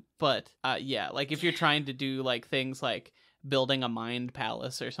 But like if you're trying to do like things like building a mind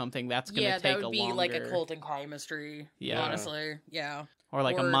palace or something, that's going to take a longer... that would be like occult and chemistry, honestly. Yeah. Or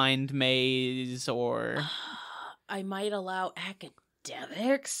like a mind maze, or... I might allow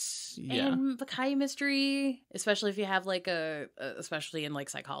academics and the chemistry, especially if you have like especially in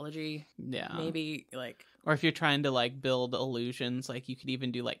like psychology. Yeah. Maybe like... Or if you're trying to like build illusions, like you could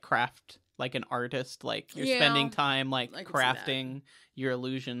even do like craft, like an artist, like you're spending time like crafting your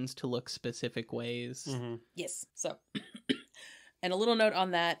illusions to look specific ways. Yes. So... And a little note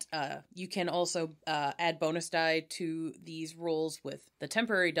on that, you can also add bonus die to these rolls with the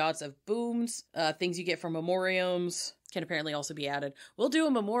temporary dots of booms. Things you get from memoriams can apparently also be added. We'll do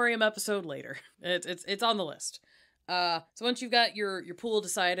a memoriam episode later. It's on the list. So once you've got your pool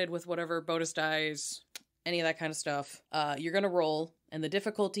decided with whatever bonus dies, any of that kind of stuff, you're going to roll. And the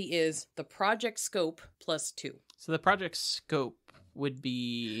difficulty is the project scope +2. So the project scope would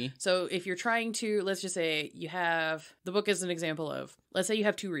be... So if you're trying to, let's just say you have, the book is an example of, let's say you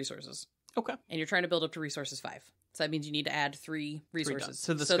have 2 resources. Okay. And you're trying to build up to resources 5. So that means you need to add 3 resources.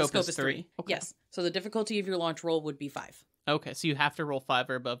 So the scope is 3. Okay. Yes. So the difficulty of your launch roll would be 5. Okay, so you have to roll 5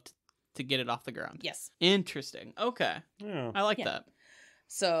 or above to get it off the ground. Yes. Interesting. Okay. Yeah. I like that.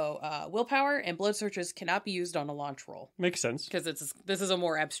 So willpower and blood searches cannot be used on a launch roll. Makes sense. Because this is a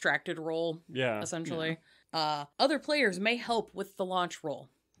more abstracted roll, essentially. Yeah. Other players may help with the launch roll.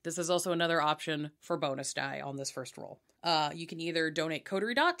 This is also another option for bonus die on this first roll. You can either donate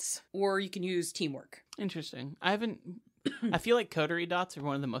coterie dots or you can use teamwork. Interesting. I feel like coterie dots are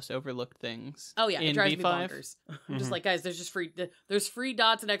one of the most overlooked things. Oh yeah, it drives me V5. bonkers. I'm just like, guys, there's free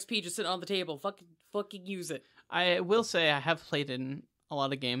dots and XP just sitting on the table. Fucking use it. I will say I have played in a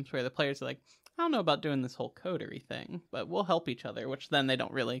lot of games where the players are like, I don't know about doing this whole coterie thing, but we'll help each other, which then they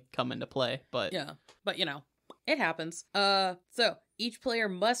don't really come into play. But yeah, but it happens. So each player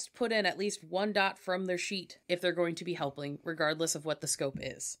must put in at least 1 dot from their sheet if they're going to be helping, regardless of what the scope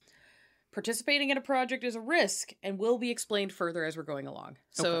is. Participating in a project is a risk and will be explained further as we're going along.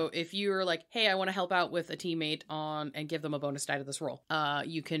 So if you're like, hey, I want to help out with a teammate and give them a bonus die to this roll,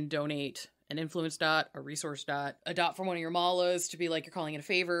 you can donate an influence dot, a resource dot, a dot from one of your malas to be like you're calling in a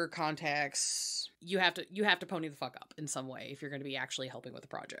favor, contacts. You have to pony the fuck up in some way if you're going to be actually helping with the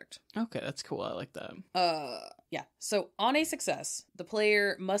project. Okay, that's cool. I like that. Yeah. So on a success, the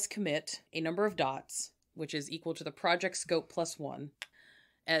player must commit a number of dots, which is equal to the project scope +1,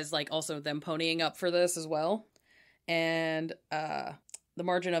 as like also them ponying up for this as well. And the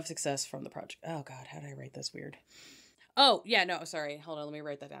margin of success from the project. Oh god, how did I write this weird? Oh, yeah, no, sorry. Hold on, let me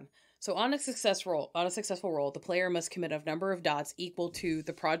write that down. So on a successful roll, the player must commit a number of dots equal to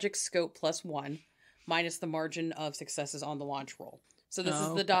the project scope +1 minus the margin of successes on the launch roll. So this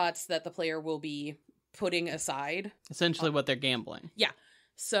is the dots that the player will be putting aside. Essentially what they're gambling. Yeah.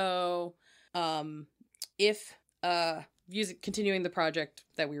 So if continuing the project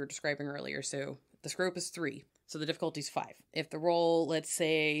that we were describing earlier, so the scope is 3. So the difficulty is 5. If the roll, let's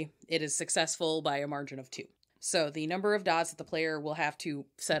say it is successful by a margin of 2. So the number of dots that the player will have to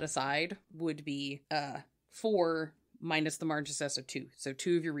set aside would be 4 minus the margin of success of 2. So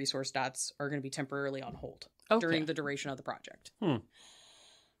 2 of your resource dots are going to be temporarily on hold during the duration of the project.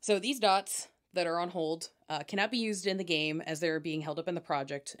 So these dots that are on hold cannot be used in the game as they're being held up in the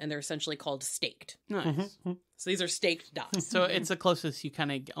project, and they're essentially called staked. Nice. So these are staked dots. So it's the closest you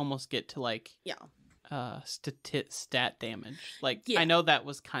kind of almost get to like... Yeah. Stat damage. Like, yeah. I know that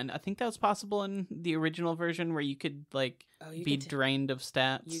was I think that was possible in the original version where you could like be drained of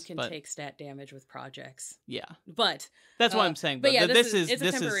stats. You can take stat damage with projects. Yeah, but that's what I'm saying. But yeah, this is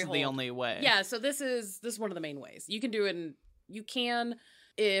hold. the only way. Yeah, so this is one of the main ways you can do it. You can,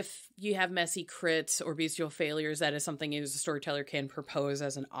 if you have messy crits or bestial failures, that is something you as a storyteller can propose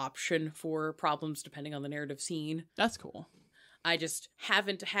as an option for problems depending on the narrative scene. That's cool. I just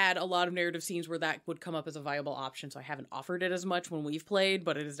haven't had a lot of narrative scenes where that would come up as a viable option, so I haven't offered it as much when we've played,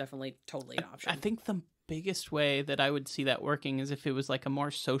 but it is definitely totally an option. I think the biggest way that I would see that working is if it was like a more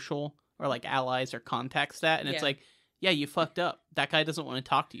social or like allies or contact stat, and it's like, yeah, you fucked up. That guy doesn't want to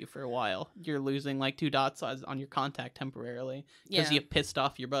talk to you for a while. You're losing like 2 dots on your contact temporarily because you pissed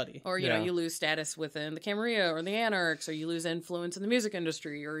off your buddy. Or, you know, you lose status within the Camarilla or the Anarchs, or you lose influence in the music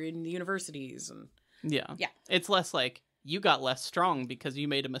industry or in the universities. And yeah. It's less like... you got less strong because you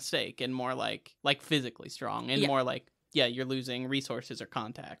made a mistake, and more like physically strong, and more like, you're losing resources or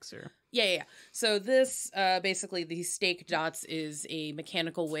contacts or... Yeah. So this, basically, the stake dots is a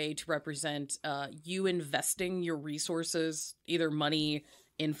mechanical way to represent you investing your resources, either money,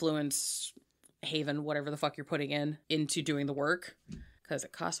 influence, haven, whatever the fuck you're putting into doing the work, because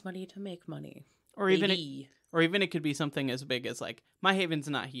it costs money to make money. Or even it could be something as big as like, my haven's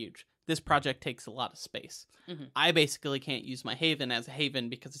not huge. This project takes a lot of space. Mm-hmm. I basically can't use my haven as a haven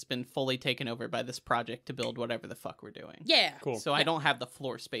because it's been fully taken over by this project to build whatever the fuck we're doing. Yeah. Cool. So I don't have the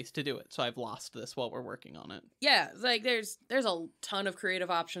floor space to do it. So I've lost this while we're working on it. Yeah. Like there's a ton of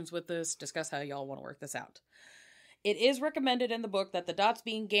creative options with this. Discuss how y'all want to work this out. It is recommended in the book that the dots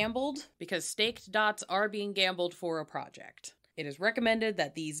being gambled, because staked dots are being gambled for a project. It is recommended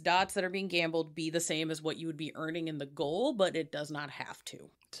that these dots that are being gambled be the same as what you would be earning in the goal, but it does not have to.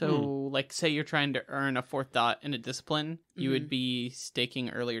 So, like, say you're trying to earn a 4th dot in a discipline, you would be staking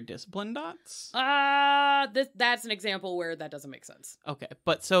earlier discipline dots? That's an example where that doesn't make sense. Okay,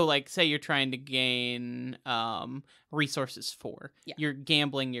 but so, like, say you're trying to gain resources 4. Yeah. You're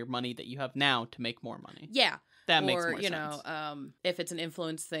gambling your money that you have now to make more money. Yeah. That makes more sense. Or, you know, if it's an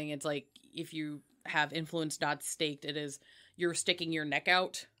influence thing, it's like, if you have influence dots staked, it is... you're sticking your neck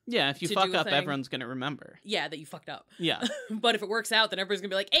out. Yeah, if you fuck up, everyone's going to remember. Yeah, that you fucked up. Yeah. But if it works out, then everybody's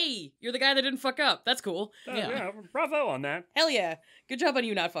going to be like, hey, you're the guy that didn't fuck up. That's cool. Yeah, bravo on that. Hell yeah. Good job on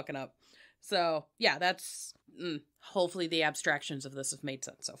you not fucking up. So, yeah, that's... hopefully the abstractions of this have made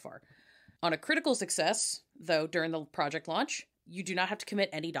sense so far. On a critical success, though, during the project launch, you do not have to commit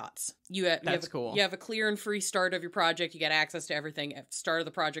any dots. That's cool. You have a clear and free start of your project. You get access to everything at the start of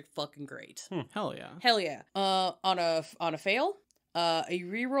the project. Fucking great. Hell yeah. Hell yeah. On a fail, a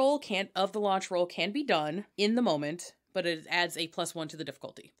reroll of the launch roll can be done in the moment, but it adds a +1 to the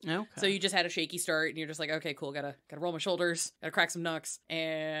difficulty. Okay. So you just had a shaky start, and you're just like, okay, cool, gotta roll my shoulders, gotta crack some knucks,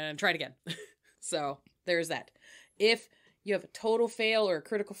 and try it again. So there's that. If you have a total fail or a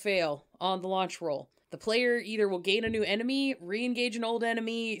critical fail on the launch roll, the player either will gain a new enemy, re-engage an old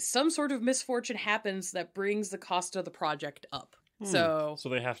enemy, some sort of misfortune happens that brings the cost of the project up. So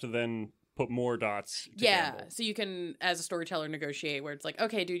they have to then put more dots to gamble. So you can, as a storyteller, negotiate where it's like,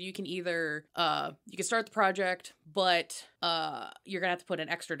 okay, dude, you can either you can start the project, but you're gonna have to put an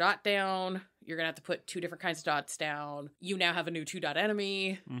extra dot down. You're gonna have to put 2 different kinds of dots down. You now have a new 2-dot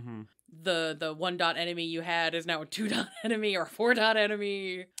enemy. Mm-hmm. The 1-dot enemy you had is now a 2-dot enemy or a 4-dot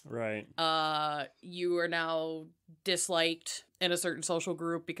enemy. Right. You are now disliked in a certain social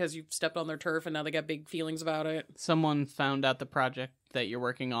group because you've stepped on their turf and now they got big feelings about it. Someone found out the project that you're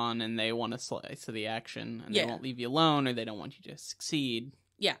working on and they want a slice of the action and Yeah. they won't leave you alone or they don't want you to succeed.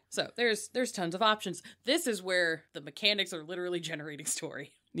 Yeah, so there's tons of options. This is where the mechanics are literally generating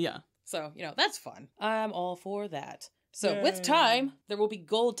story. Yeah. So, that's fun. I'm all for that. So, Yay. with time, there will be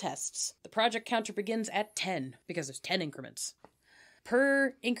goal tests. The project counter begins at 10, because there's 10 increments.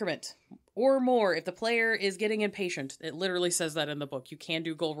 Per increment, or more if the player is getting impatient. It literally says that in the book. You can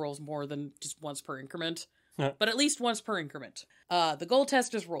do goal rolls more than just once per increment, but at least once per increment. The goal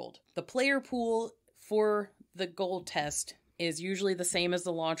test is rolled. The player pool for the goal test is usually the same as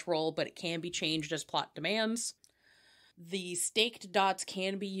the launch roll, but it can be changed as plot demands. The staked dots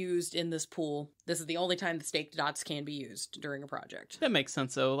can be used in this pool. This is the only time the staked dots can be used during a project. That makes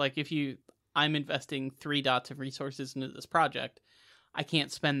sense, though. Like, I'm investing 3 dots of resources into this project, I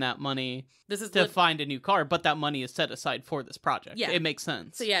can't spend that money to find a new car, but that money is set aside for this project. Yeah. It makes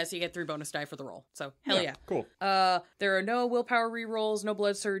sense. So you get 3 bonus die for the roll. So hell yeah. Cool. There are no willpower rerolls, no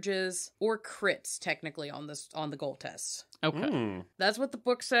blood surges, or crits technically on the goal tests. Okay. That's what the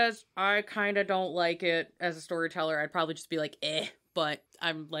book says. I kind of don't like it as a storyteller. I'd probably just be like, but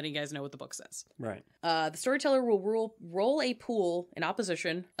I'm letting you guys know what the book says. Right. The storyteller will roll a pool in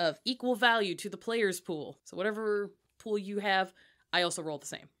opposition of equal value to the player's pool. So whatever pool you have, I also roll the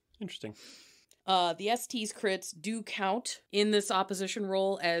same. Interesting. The ST's crits do count in this opposition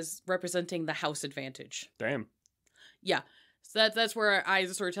roll as representing the house advantage. Damn. Yeah. So that's where I, as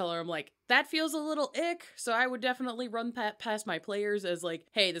a storyteller, I'm like, that feels a little ick. So I would definitely run past my players as like,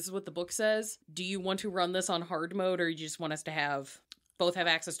 hey, this is what the book says. Do you want to run this on hard mode, or you just want us to both have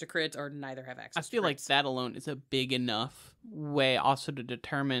access to crits, or neither have access to crits? I feel like that alone is a big enough way also to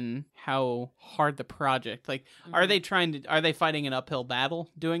determine how hard the project, like, are they fighting an uphill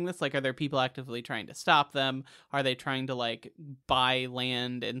battle doing this? Like, are there people actively trying to stop them? Are they trying to, like, buy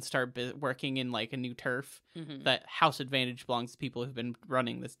land and start working in, like, a new turf? That house advantage belongs to people who've been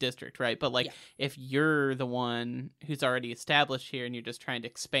running this district, right? But, like, if you're the one who's already established here and you're just trying to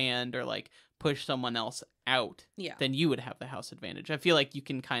expand or, like, push someone else out, then you would have the house advantage. I feel like you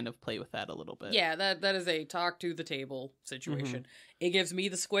can kind of play with that a little bit. Yeah, that is a talk to the table situation. It gives me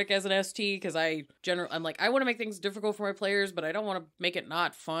the squick as an ST because I'm like, I want to make things difficult for my players, but I don't want to make it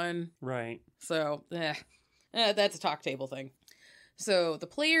not fun. Right. So, that's a talk table thing. So the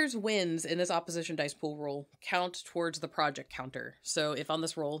player's wins in this opposition dice pool roll count towards the project counter. So if on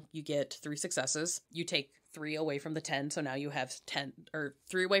this roll you get 3 successes, you take 3 away from the 10, so now you have 10, or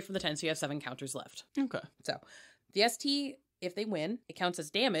 3 away from the 10, so you have 7 counters left. Okay. So the ST, if they win, it counts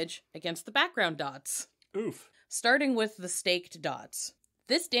as damage against the background dots. Oof. Starting with the staked dots.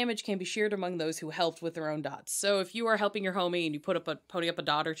 This damage can be shared among those who helped with their own dots. So if you are helping your homie and you pony up a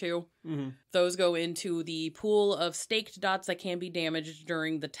dot or 2, those go into the pool of staked dots that can be damaged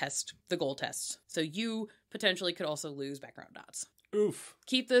during the goal test. So you potentially could also lose background dots. Oof.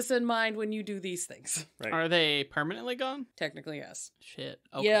 Keep this in mind when you do these things. Right. Are they permanently gone? Technically, yes. Shit.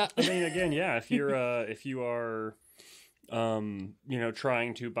 Okay. Yeah. I mean, again, yeah. If you are,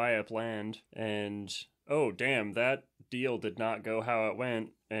 trying to buy up land and oh damn, that deal did not go how it went,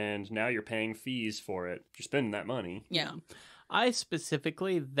 and now you're paying fees for it. You're spending that money. Yeah. I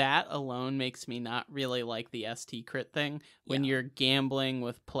specifically, that alone makes me not really like the ST crit thing when you're gambling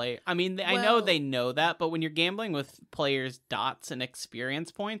with I mean, I know they know that, but when you're gambling with players' dots and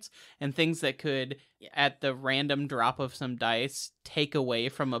experience points and things that could, at the random drop of some dice, take away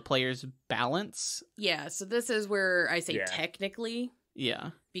from a player's balance. Yeah, so this is where I say technically. Yeah.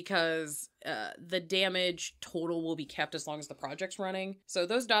 Because the damage total will be kept as long as the project's running. So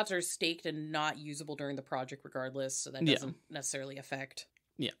those dots are staked and not usable during the project regardless, so that doesn't necessarily affect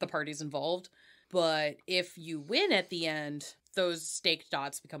the parties involved. But if you win at the end, those staked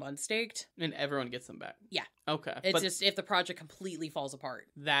dots become unstaked. And everyone gets them back. Yeah. Okay. It's just if the project completely falls apart.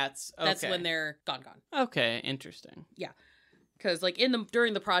 That's when they're gone. Okay, interesting. Yeah. Because, like,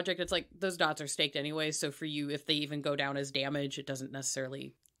 during the project, it's like, those dots are staked anyway, so for you, if they even go down as damage, it doesn't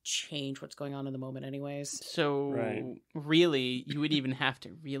necessarily change what's going on in the moment anyways. So, really, you would even have to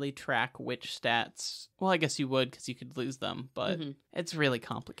really track which stats... Well, I guess you would, because you could lose them, but it's really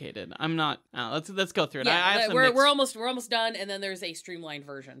complicated. I'm not... let's go through it. Yeah, we're almost done, and then there's a streamlined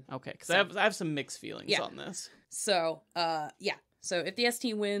version. Okay, because I have some mixed feelings on this. So, So, if the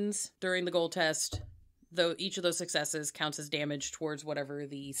ST wins during the goal test... though each of those successes counts as damage towards whatever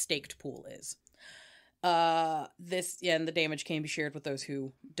the staked pool is. And the damage can be shared with those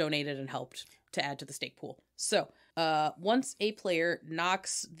who donated and helped to add to the stake pool. So, once a player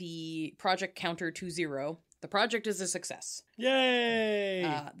knocks the project counter to 0, The project is a success. Yay!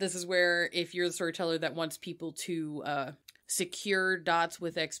 This is where, if you're the storyteller that wants people to secure dots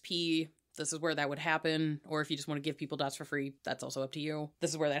with XP, this is where that would happen. Or if you just want to give people dots for free, that's also up to you.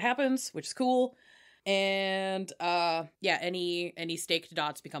 This is where that happens, which is cool. And any staked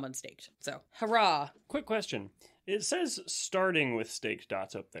dots become unstaked. So, hurrah! Quick question. It says starting with staked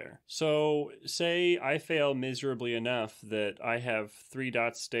dots up there. So, say I fail miserably enough that I have 3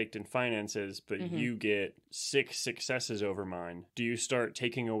 dots staked in finances, but you get 6 successes over mine. Do you start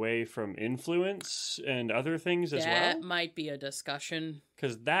taking away from influence and other things as well? That might be a discussion.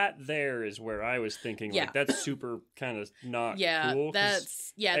 Because that there is where I was thinking, Yeah. like, that's super kind of not Yeah, cool. 'Cause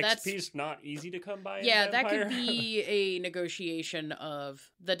that's XP's not easy to come by. Yeah, in that Vampire. could be a negotiation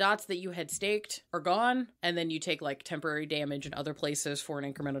of the dots that you had staked are gone, and then you take like temporary damage in other places for an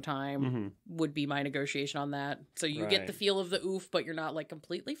increment of time. Would be my negotiation on that. So you get the Right. feel of the oof, but you're not like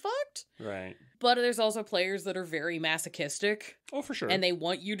completely fucked. Right. But there's also players that are very masochistic, Oh, for sure. and they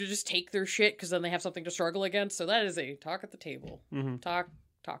want you to just take their shit because then they have something to struggle against. So that is a talk at the table. Talk,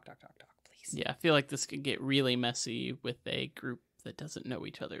 please. Yeah, I feel like this could get really messy with a group that doesn't know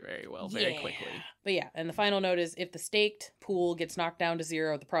each other very well very quickly. But yeah, and the final note is if the staked pool gets knocked down to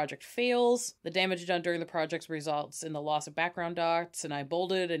 0, the project fails. The damage done during the project results in the loss of background dots, and I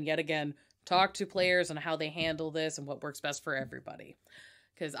bolded and yet again talk to players on how they handle this and what works best for everybody.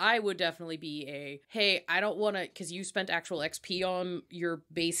 Because I would definitely be hey, I don't want to, because you spent actual XP on your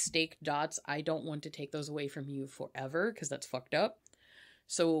base staked dots, I don't want to take those away from you forever, because that's fucked up.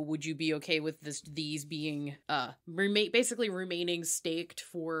 So would you be okay with these being basically remaining staked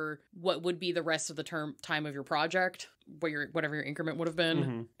for what would be the rest of the time of your project, whatever your increment would have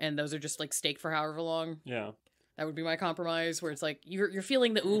been, and those are just like staked for however long? Yeah. That would be my compromise, where it's like you're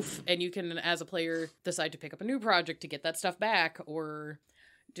feeling the oof, and you can, as a player, decide to pick up a new project to get that stuff back, or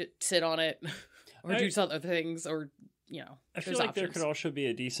sit on it, or do some other things, or I feel like there could also be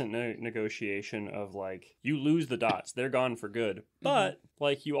a decent negotiation of like, you lose the dots, they're gone for good, but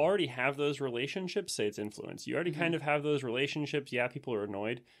like you already have those relationships. Say it's influence, you already kind of have those relationships. Yeah, people are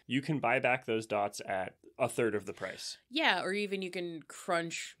annoyed. You can buy back those dots at a third of the price. Yeah, or even you can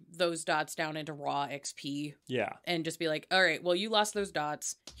crunch those dots down into raw XP. Yeah. And just be like, all right, well, you lost those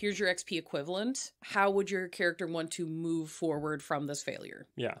dots. Here's your XP equivalent. How would your character want to move forward from this failure?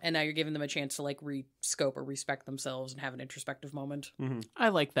 Yeah. And now you're giving them a chance to like re-scope or respect themselves and have an introspective moment. I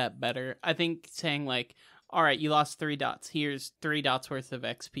like that better. I think saying like, all right, you lost 3 dots. Here's 3 dots worth of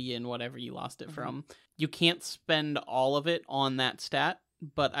XP and whatever you lost it from. You can't spend all of it on that stat,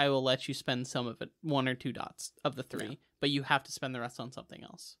 but I will let you spend some of it, 1 or 2 dots of the 3. Yeah. But you have to spend the rest on something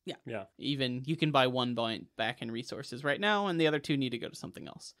else. Yeah. Even you can buy 1 point back in resources right now, and the other 2 need to go to something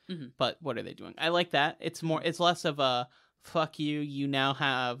else. But what are they doing? I like that. It's less of a fuck you. You now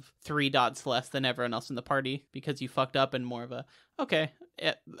have 3 dots less than everyone else in the party because you fucked up, and more of a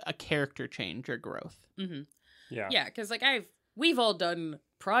a character change or growth. Yeah, because like we've all done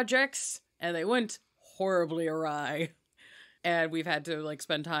projects and they went horribly awry, and we've had to like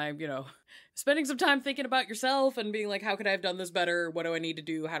spend time, spending some time thinking about yourself and being like, how could I have done this better? What do I need to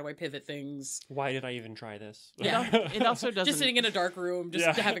do? How do I pivot things? Why did I even try this? Yeah. It also doesn't... Just sitting in a dark room,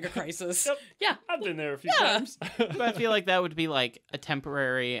 just having a crisis. Yep. Yeah. I've been there a few times. But I feel like that would be like a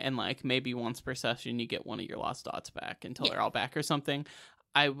temporary, and like maybe once per session you get one of your lost dots back until they're all back or something.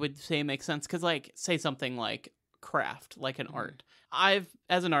 I would say it makes sense, because like, say something like craft, like an art.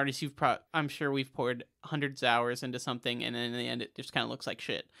 As an artist, I'm sure we've poured hundreds of hours into something, and in the end it just kind of looks like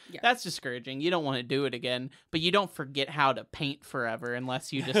shit. Yeah. That's discouraging. You don't want to do it again, but you don't forget how to paint forever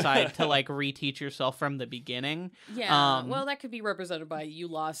unless you decide to like reteach yourself from the beginning. Yeah. Well, that could be represented by you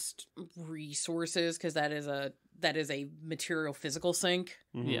lost resources, because that is a material physical sink.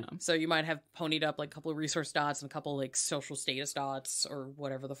 Yeah. So you might have ponied up like a couple of resource dots and a couple like social status dots or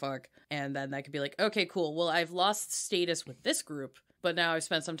whatever the fuck. And then that could be like, okay, cool. Well, I've lost status with this group, but now I've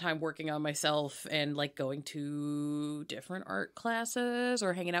spent some time working on myself and like going to different art classes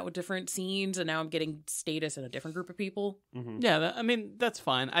or hanging out with different scenes. And now I'm getting status in a different group of people. Yeah. That's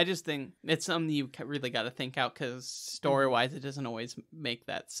fine. I just think it's something you really got to think out, because story wise, it doesn't always make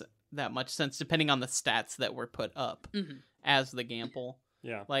that much sense depending on the stats that were put up as the gamble.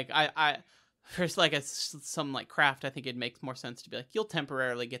 Yeah. Like I first, like some like craft, I think it makes more sense to be like, you'll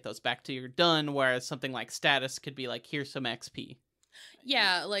temporarily get those back till you're done, whereas something like status could be like, here's some XP.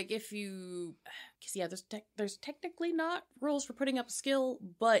 Yeah, like if you, because yeah, there's technically not rules for putting up a skill,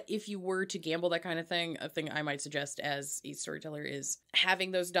 but if you were to gamble that kind of thing, a thing I might suggest as a storyteller is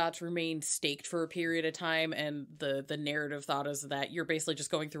having those dots remain staked for a period of time, and the narrative thought is that you're basically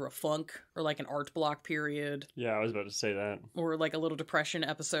just going through a funk or like an art block period. Yeah, I was about to say that. Or like a little depression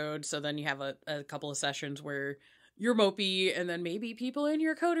episode, so then you have a couple of sessions where you're mopey, and then maybe people in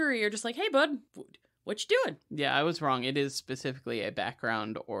your coterie are just like, hey bud, what you doing? Yeah, I was wrong. It is specifically a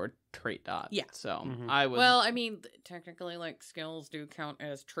background or trait dot. Yeah. So Mhm. I was. Well, I mean, technically, like, skills do count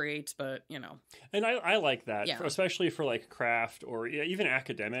as traits, but, you know. And I like that, Yeah. especially for like craft or even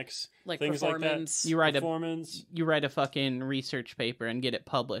academics. Like things performance. like that. You write Performance. you write a fucking research paper and get it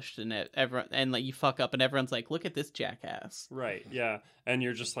published, and everyone and like you fuck up, and everyone's like, "Look at this jackass." Right, yeah. And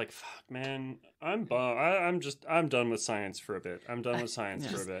you're just like, fuck, man, I'm bummed. I'm done with science for a bit. I'm done with science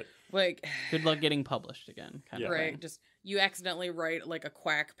for a bit. Like, Good luck getting published again. Kind Yeah. of right, thing. just, you accidentally write, like, a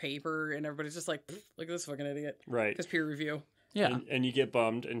quack paper, and everybody's just like, look at this fucking idiot. Right. Because peer review. Yeah. And you get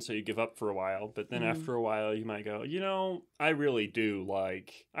bummed, and so you give up for a while. But then Mhm. after a while, you might go, I really do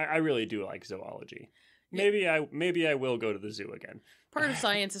like, I really do like zoology. Yeah. Maybe I will go to the zoo again. Part of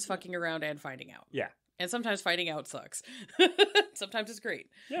science is fucking around and finding out. Yeah. And sometimes finding out sucks. Sometimes it's great.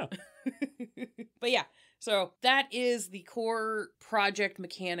 Yeah. But yeah, so that is the core project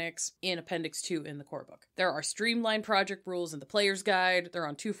mechanics in Appendix 2 in the core book. There are streamlined project rules in the player's guide. They're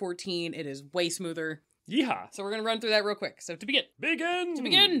on 214. It is way smoother. Yeehaw. So we're going to run through that real quick. So to begin,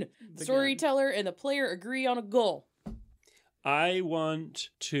 Begin. the storyteller and the player agree on a goal. I want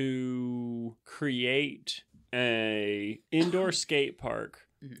to create a indoor skate park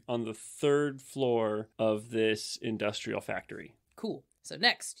Mhm. on the 3rd floor of this industrial factory. Cool. So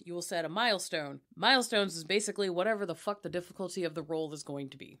next, you will set a milestone. Milestones is basically whatever the fuck the difficulty of the role is going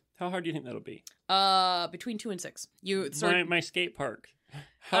to be. How hard do you think that'll be? Between 2 and 6. My skate park.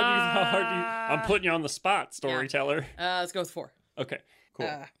 How hard do you? I'm putting you on the spot, storyteller. Let's go with 4. Okay, cool.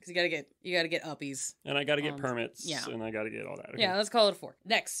 Because you gotta get uppies. And I got to get um, permits. yeah. And I got to get all that. Okay. Yeah, let's call it 4.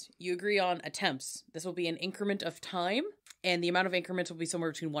 Next, you agree on attempts. This will be an increment of time, and the amount of increments will be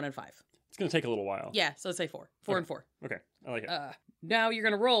somewhere between 1 and 5. It's gonna take a little while. Yeah, so let's say 4. 4 and 4. Okay, I like it. Now you're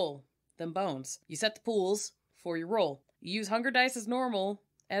gonna roll them bones. You set the pools for your roll. You use hunger dice as normal,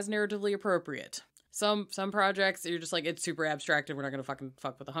 as narratively appropriate. Some projects you're just like, it's super abstracted, we're not gonna fucking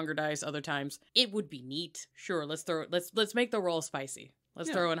fuck with the hunger dice. Other times it would be neat. Sure, let's make the roll spicy.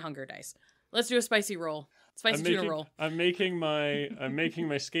 Let's throw in hunger dice. Let's do a spicy roll. Spicy tuna roll. I'm making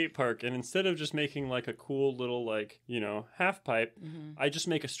my skate park, and instead of just making like a cool little half pipe, I just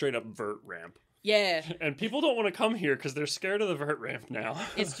make a straight up vert ramp. Yeah. And people don't want to come here because they're scared of the vert ramp now.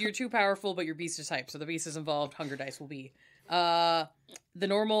 You're too powerful, but your beast is hype, so the beast is involved. Hunger dice will be. The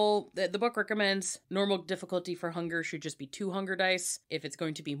book recommends normal difficulty for hunger should just be 2 hunger dice. If it's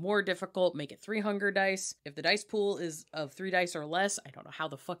going to be more difficult, make it 3 hunger dice. If the dice pool is of 3 dice or less, I don't know how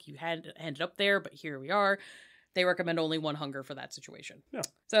the fuck you ended up there, but here we are. They recommend only 1 hunger for that situation. Yeah.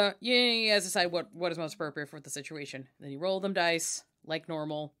 So you guys decide what is most appropriate for the situation. Then you roll them dice like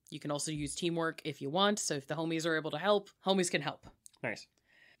normal. You can also use teamwork if you want. So if the homies are able to help, homies can help. Nice.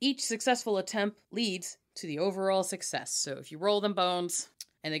 Each successful attempt leads to the overall success. So if you roll them bones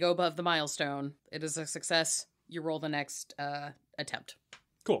and they go above the milestone, it is a success. You roll the next attempt.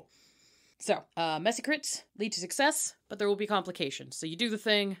 Cool. So messy crits lead to success, but there will be complications. So you do the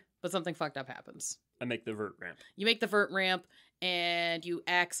thing, but something fucked up happens. I make the vert ramp. You make the vert ramp, and you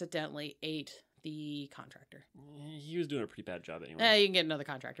accidentally ate the contractor. He was doing a pretty bad job anyway. You can get another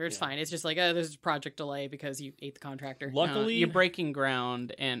contractor. It's fine. It's just like, there's a project delay because you ate the contractor. Luckily, you're breaking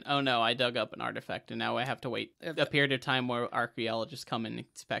ground, and oh no, I dug up an artifact, and now I have to wait a period of time where archaeologists come and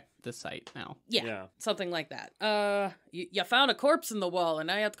inspect the site now. Yeah, something like that. You found a corpse in the wall, and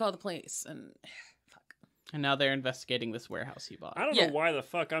now you have to call the police. And And now they're investigating this warehouse he bought. I don't know why the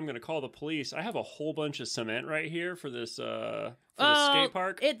fuck I'm going to call the police. I have a whole bunch of cement right here for this the skate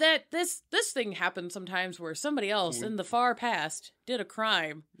park. This thing happens sometimes where somebody else in the far past did a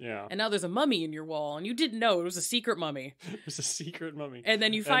crime. Yeah. And now there's a mummy in your wall, and you didn't know it was a secret mummy. It was a secret mummy. And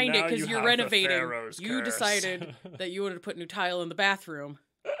then you find it because you're renovating. You curse. decided that you wanted to put new tile in the bathroom.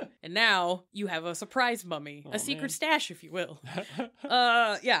 And now you have a surprise mummy. A secret stash, if you will.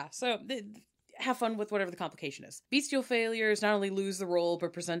 Have fun with whatever the complication is. Bestial failures not only lose the roll,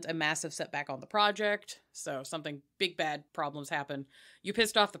 but present a massive setback on the project. So something big bad problems happen. You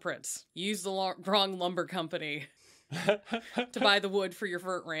pissed off the prince. You used the wrong lumber company to buy the wood for your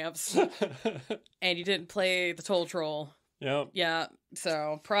vert ramps. And you didn't play the toll troll. Yep. Yeah,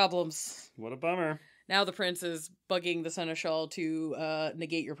 so problems. What a bummer. Now the prince is bugging the seneschal to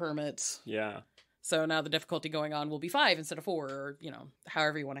negate your permits. Yeah. So now the difficulty going on will be 5 instead of 4, or, you know,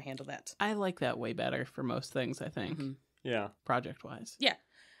 however you want to handle that. I like that way better for most things, I think, Yeah. project-wise. Yeah.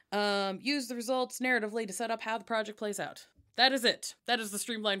 Use the results narratively to set up how the project plays out. That is it. That is the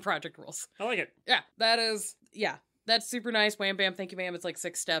streamlined project rules. I like it. Yeah, that's super nice. Wham bam, thank you ma'am. It's like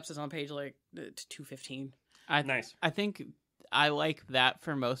 6 steps. It's on page like 215. Nice. I think I like that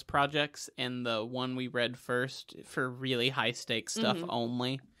for most projects, and the one we read first for really high stakes stuff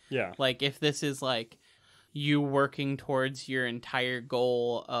only. Yeah. Like if this is like you working towards your entire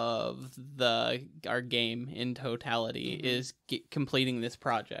goal of our game in totality is completing this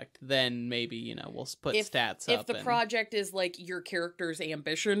project, then maybe, you know, we'll put stats up. If the project is like your character's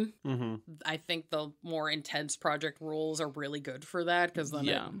ambition, Mm-hmm. I think the more intense project rules are really good for that, because then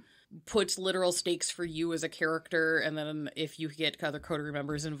it puts literal stakes for you as a character, and then if you get other coterie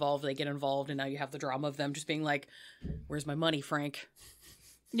members involved, they get involved, and now you have the drama of them just being like, where's my money, Frank?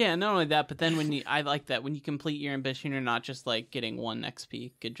 Yeah, not only that, but then I like that when you complete your ambition, you're not just like getting 1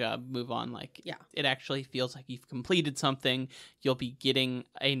 XP, good job, move on. Like, it actually feels like you've completed something. You'll be getting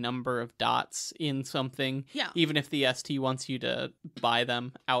a number of dots in something. Yeah. Even if the ST wants you to buy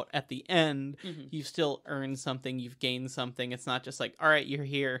them out at the end, you've still earned something, you've gained something. It's not just like, all right, you're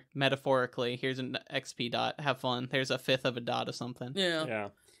here, metaphorically, here's an XP dot, have fun. There's a 1/5 of a dot of something. Yeah.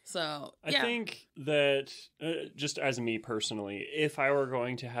 So, I think that, just as me personally, if I were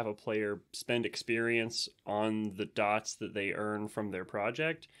going to have a player spend experience on the dots that they earn from their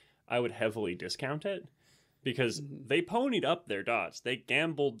project, I would heavily discount it, because they ponied up their dots. They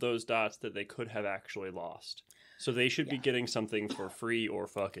gambled those dots that they could have actually lost. So they should be getting something for free or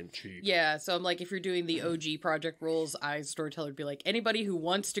fucking cheap. Yeah, so I'm like, if you're doing the OG project rules, Storyteller would be like, anybody who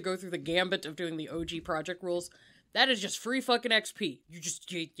wants to go through the gambit of doing the OG project rules, that is just free fucking XP. You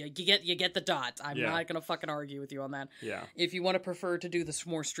get the dots. I'm not gonna fucking argue with you on that. Yeah. If you want to prefer to do this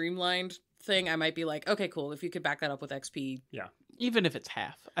more streamlined thing, I might be like, okay, cool. If you could back that up with XP. Yeah. Even if it's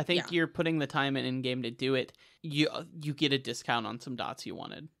half. I think you're putting the time in game to do it. You get a discount on some dots you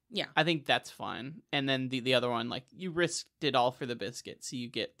wanted. Yeah. I think that's fine. And then the other one, like, you risked it all for the biscuit, so you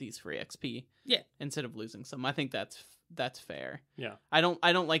get these free XP. Yeah. Instead of losing some. I think that's fair. Yeah. I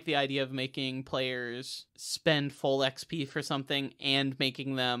don't like the idea of making players spend full XP for something and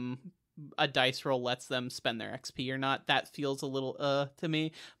making them a dice roll lets them spend their XP or not. That feels a little to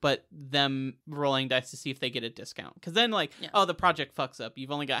me, but them rolling dice to see if they get a discount. Because then the project fucks up.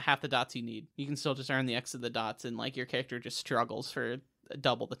 You've only got half the dots you need. You can still just earn the X of the dots, and like your character just struggles for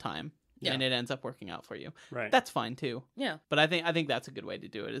double the time. Yeah. And it ends up working out for you. Right. That's fine too. Yeah. But I think that's a good way to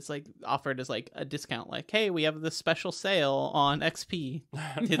do it. It's like offered as like a discount, like, hey, we have this special sale on XP.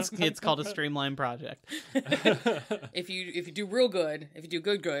 It's called a streamlined project. If you do real good, if you do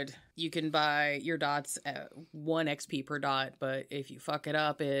good, you can buy your dots at 1 XP per dot, but if you fuck it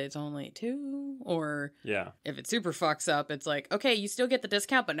up, it's only 2. Or if it super fucks up, it's like, okay, you still get the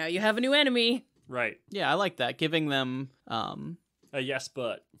discount, but now you have a new enemy. Right. Yeah, I like that. Giving them a yes,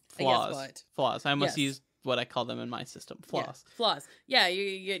 but. Flaws. I must use what I call them in my system. Flaws. Yeah, flaws. Yeah,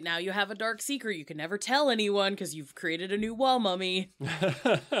 you now you have a dark secret. You can never tell anyone because you've created a new wall mummy.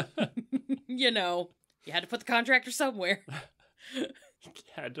 You know, you had to put the contractor somewhere. And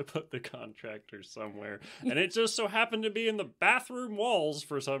it just so happened to be in the bathroom walls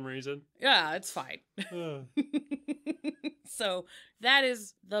for some reason. Yeah, it's fine. So that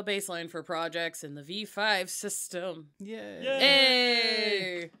is the baseline for projects in the V5 system.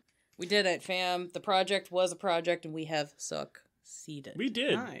 Yay! We did it, fam. The project was a project, and we have succeeded. We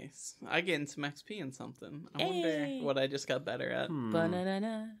did. Nice. I get some XP in something. I wonder what I just got better at.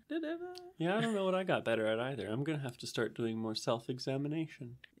 Yeah, I don't know what I got better at either. I'm going to have to start doing more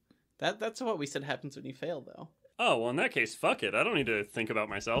self-examination. That's what we said happens when you fail, though. Oh, well, in that case, fuck it. I don't need to think about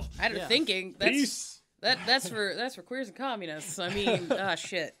myself. Thinking. Peace. That's for queers and communists. I mean,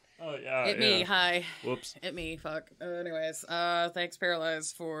 shit. Oh, yeah. Hit me, hi. Whoops. Hit me, fuck. Anyways, thanks,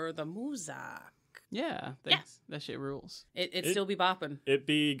 Paralyze, for the music. Yeah, thanks. That shit rules. It still be bopping. It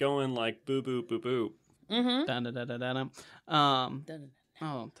be going like boo boo boo boo. Mm-hmm.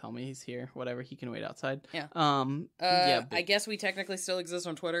 Oh, tell me he's here. Whatever, he can wait outside. Yeah. Yeah. I guess we technically still exist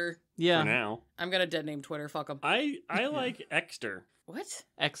on Twitter. Yeah. For now. I'm gonna dead name Twitter. Fuck them. I like Exeter. What?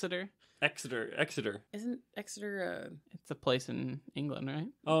 Exeter? Exeter. Isn't Exeter? It's a place in England, right?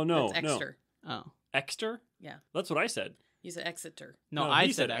 Oh no, That's Exeter. Oh. Exeter? Yeah. That's what I said. You said Exeter. No, No, I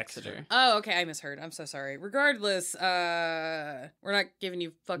he said said Exeter. Exeter. Oh, okay. I misheard. I'm so sorry. Regardless, we're not giving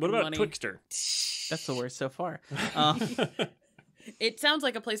you fucking What about money. Twixter? That's the worst so far. It sounds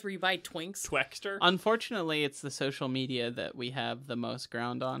like a place where you buy Twinks. Twexter. Unfortunately, it's the social media that we have the most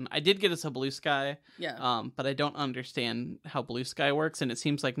ground on. I did get us a Blue Sky, but I don't understand how Blue Sky works, and it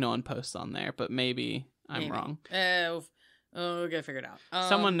seems like no one posts on there, but maybe I'm wrong. We'll get it figured out.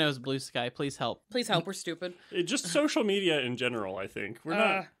 Someone knows Blue Sky. Please help. Please help. We're stupid. Just social media in general, I think. We're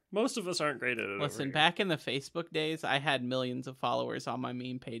not... Most of us aren't great at it. Listen, back in the Facebook days, I had millions of followers on my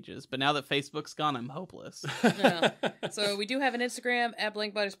meme pages, but now that Facebook's gone, I'm hopeless. So we do have an Instagram,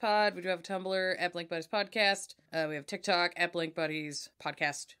 @BlankBuddiesPod. We do have a Tumblr, @BlankBuddiesPodcast. We have TikTok,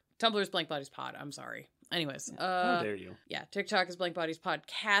 @BlankBuddiesPodcast. Tumblr's BlankBuddiesPod. I'm sorry. Anyways. How dare you? Yeah, TikTok is Blank Bodies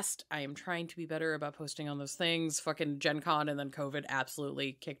Podcast. I am trying to be better about posting on those things. Fucking Gen Con and then COVID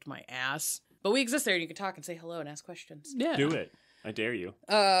absolutely kicked my ass. But we exist there and you can talk and say hello and ask questions. Yeah. Do it. I dare you.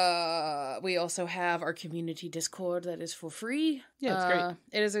 We also have our community Discord that is for free. Yeah, it's great.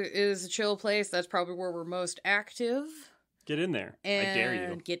 It is a chill place. That's probably where we're most active. Get in there. I dare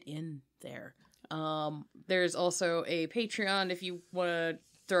you. Get in there. There's also a Patreon if you want to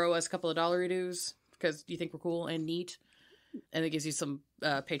throw us a couple of dollar dues because you think we're cool and neat. And it gives you some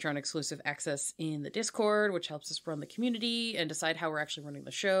Patreon exclusive access in the Discord, which helps us run the community and decide how we're actually running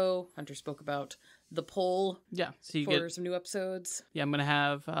the show. Hunter spoke about the poll so you for some new episodes. Yeah,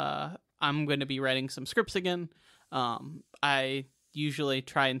 I'm going to be writing some scripts again. I usually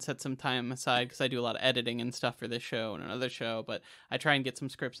try and set some time aside because I do a lot of editing and stuff for this show and another show, but I try and get some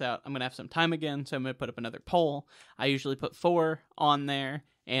scripts out. I'm going to have some time again, so I'm going to put up another poll. I usually put 4 on there,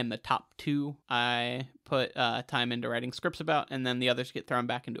 and the top 2 I put time into writing scripts about, and then the others get thrown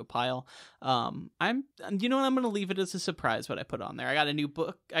back into a pile. I'm going to leave it as a surprise what I put on there. I got a new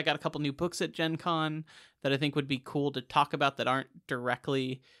book. I got a couple new books at Gen Con that I think would be cool to talk about that aren't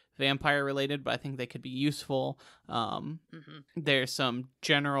directly vampire related, but I think they could be useful. There's some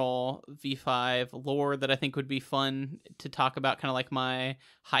general V5 lore that I think would be fun to talk about, kind of like my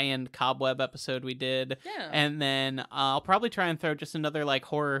high-end Cobweb episode we did. Yeah. And then I'll probably try and throw just another like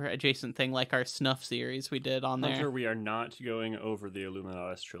horror adjacent thing like our Snuff series we did on there. Hunter, we are not going over the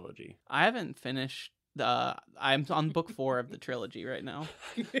Illuminatus trilogy. I haven't finished I'm on book 4 of the trilogy right now.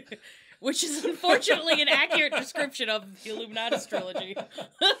 Which is unfortunately an accurate description of the Illuminatus trilogy.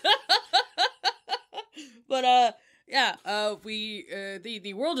 But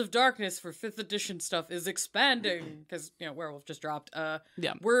the World of Darkness for 5th edition stuff is expanding because Werewolf just dropped.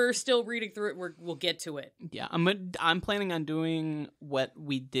 We're still reading through it. We'll get to it. Yeah, I'm planning on doing what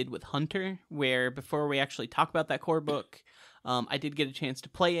we did with Hunter, where before we actually talk about that core book, I did get a chance to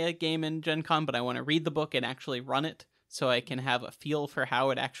play a game in Gen Con, but I want to read the book and actually run it, so I can have a feel for how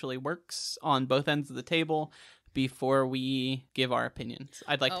it actually works on both ends of the table before we give our opinions.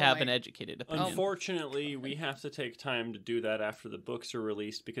 I'd like to have an educated opinion. Unfortunately, we have to take time to do that after the books are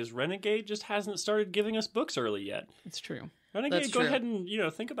released because Renegade just hasn't started giving us books early yet. It's true. Renegade, go ahead and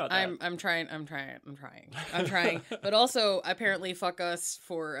think about that. I'm trying. But also, apparently, fuck us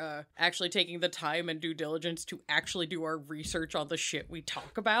for actually taking the time and due diligence to actually do our research on the shit we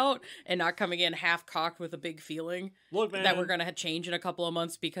talk about and not coming in half-cocked with a big feeling that we're gonna change in a couple of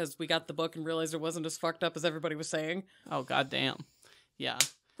months because we got the book and realized it wasn't as fucked up as everybody was saying. Oh, goddamn. Yeah.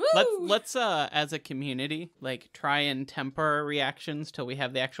 Let's as a community, try and temper our reactions till we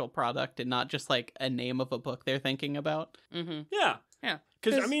have the actual product and not just a name of a book they're thinking about. Mm-hmm. Yeah. Yeah.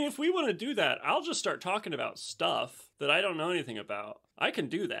 Because, if we want to do that, I'll just start talking about stuff that I don't know anything about. I can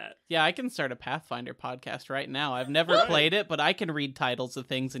do that. Yeah, I can start a Pathfinder podcast right now. I've never played it, but I can read titles of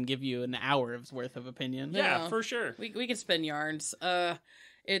things and give you an hour's worth of opinion. Yeah, for sure. We can spin yarns.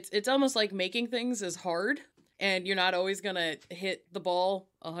 It's almost like making things is hard. And you're not always going to hit the ball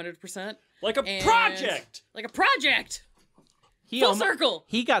 100%. Like a project! Full circle!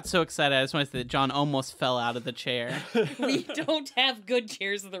 He got so excited, I just wanted to say that John almost fell out of the chair. We don't have good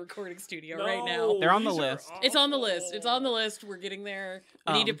chairs in the recording studio right now. They're on the list. It's on the list. It's on the list. We're getting there.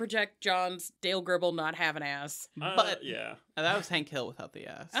 We need to project John's Dale Gribble not have an ass. But yeah. That was Hank Hill without the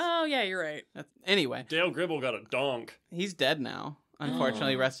ass. Oh, yeah, you're right. Anyway. Dale Gribble got a donk. He's dead now.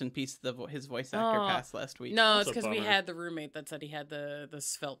 Unfortunately, rest in peace, his voice actor passed last week. No, it's because we had the roommate that said he had the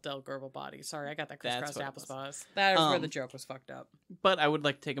svelte Del Gribble body. Sorry, I got that crisscrossed applesauce. That was where the joke was fucked up. But I would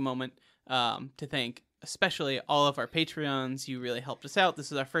like to take a moment to thank especially all of our Patreons. You really helped us out.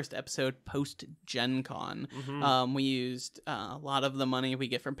 This is our first episode post Gen Con. Mm-hmm. We used a lot of the money we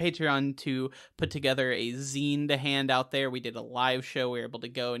get from Patreon to put together a zine to hand out there. We did a live show. We were able to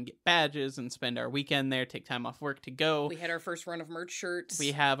go and get badges and spend our weekend there, take time off work to go. We had our first run of merch shirts.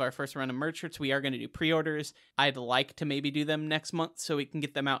 We have our first run of merch shirts. We are going to do pre-orders. I'd like to maybe do them next month so we can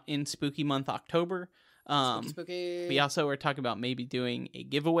get them out in spooky month October. Spooky. We also were talking about maybe doing a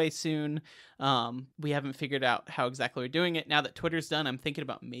giveaway soon. We haven't figured out how exactly we're doing it. Now that Twitter's done, I'm thinking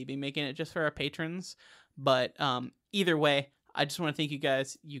about maybe making it just for our patrons. But either way, I just want to thank you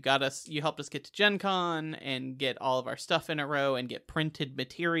guys. You helped us get to Gen Con and get all of our stuff in a row and get printed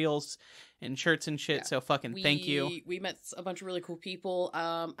materials and shirts and shit. Yeah. So fucking thank you. We met a bunch of really cool people.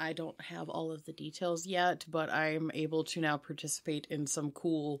 I don't have all of the details yet, but I'm able to now participate in some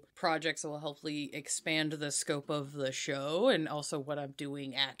cool projects that will hopefully expand the scope of the show and also what I'm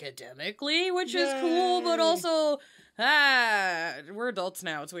doing academically, which is cool, but also we're adults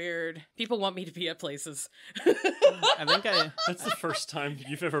now. It's weird. People want me to be at places. I think that's the first time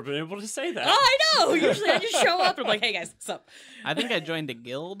you've ever been able to say that. Oh, I know. Usually I just show up and I'm like, hey guys, what's up? I think I joined a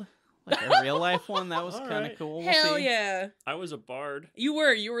guild. Like a real life one. That was kind of cool. Hell yeah. I was a bard. You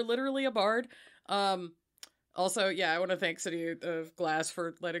were literally a bard. Also, yeah, I want to thank City of Glass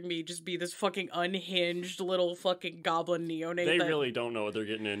for letting me just be this fucking unhinged little fucking goblin neonate. They really don't know what they're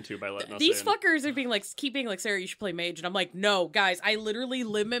getting into by letting us These in. fuckers are being keeping Sarah, you should play mage. And I'm like, no, guys, I literally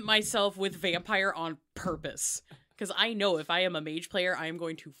limit myself with vampire on purpose. Because I know if I am a mage player, I am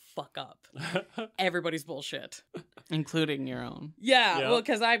going to fuck up everybody's bullshit. Including your own. Yeah, well,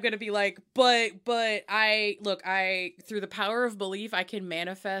 because I'm going to be like, but I, through the power of belief, I can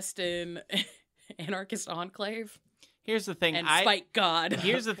manifest in Anarchist Enclave. Here's the thing. And spite God.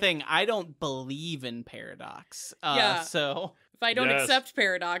 Here's the thing. I don't believe in paradox. So if I don't accept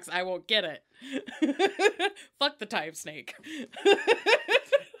paradox, I won't get it. Fuck the time snake.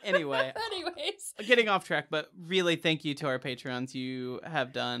 Anyways, getting off track, but really thank you to our patrons.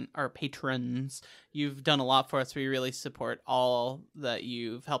 Our patrons. You've done a lot for us. We really support all that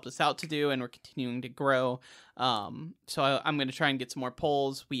you've helped us out to do, and we're continuing to grow. So I'm going to try and get some more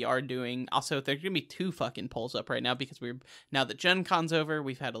polls. We are doing, also, there's going to be 2 fucking polls up right now because now that Gen Con's over,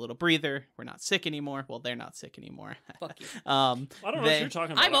 we've had a little breather. We're not sick anymore. Well, they're not sick anymore. Fuck you. I don't know what you're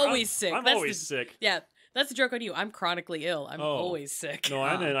talking about. I'm always sick. I'm always sick. Yeah. That's a joke on you. I'm chronically ill. I'm always sick. No,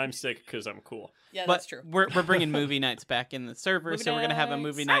 I'm sick because I'm cool. Yeah, that's true. We're bringing movie nights back in the server, so we're going to have a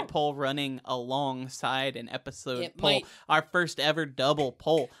movie night poll running alongside an episode poll. Our first ever double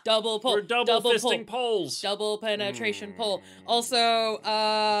poll. We're double fisting polls. Double penetration poll. Also, it's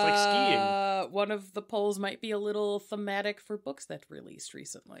like skiing. One of the polls might be a little thematic for books that released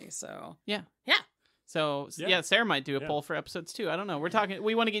recently, so. Yeah. Yeah. So, Sarah might do a poll for episodes too. I don't know.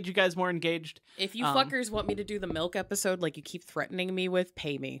 We want to get you guys more engaged. If you fuckers want me to do the milk episode like you keep threatening me with,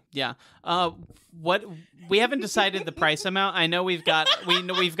 pay me. Yeah. What we haven't decided the price amount. I know we've got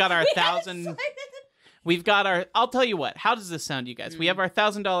our 1,000. We've got our. I'll tell you what. How does this sound, you guys? We have our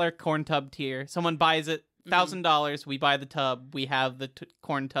 $1,000 corn tub tier. Someone buys it, $1,000. We buy the tub. We have the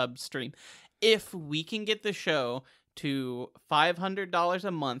corn tub stream. If we can get the show to $500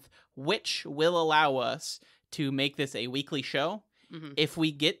 a month, which will allow us to make this a weekly show. If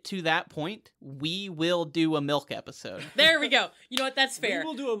we get to that point, we will do a milk episode. There we go. You know what? That's fair. We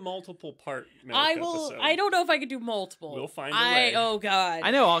will do a multiple part milk episode. I don't know if I could do multiple. We'll find a way. Oh, God.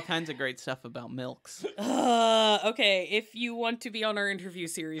 I know all kinds of great stuff about milks. Okay, if you want to be on our interview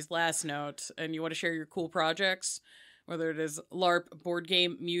series, last note, and you want to share your cool projects, whether it is LARP, board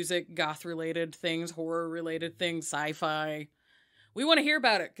game, music, goth-related things, horror-related things, sci-fi. We want to hear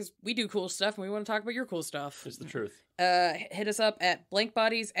about it, because we do cool stuff, and we want to talk about your cool stuff. It's the truth. Hit us up at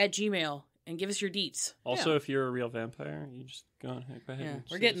blankbodies@gmail.com and give us your deets. Also, if you're a real vampire, you just go ahead and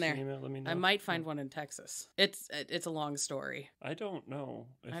we're getting there. Email, let me know. I might find one in Texas. It's a long story. I don't know.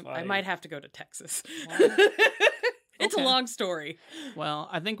 I might have to go to Texas. It's a long story. Well,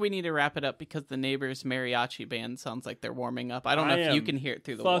 I think we need to wrap it up because the neighbor's mariachi band sounds like they're warming up. I don't know if you can hear it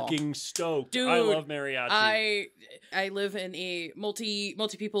through the wall. Fucking stoked. Dude, I love mariachi. I live in a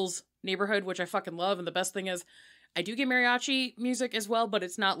multi-people's neighborhood, which I fucking love. And the best thing is, I do get mariachi music as well, but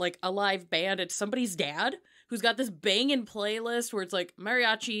it's not like a live band. It's somebody's dad who's got this banging playlist where it's like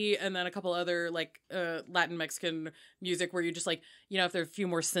mariachi and then a couple other like Latin Mexican music where you're just like, you know, if there are a few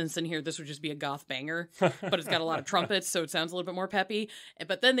more synths in here, this would just be a goth banger, but it's got a lot of trumpets, so it sounds a little bit more peppy.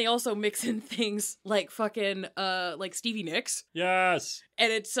 But then they also mix in things like fucking like Stevie Nicks. Yes.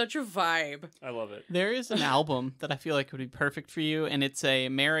 And it's such a vibe. I love it. There is an album that I feel like would be perfect for you, and it's a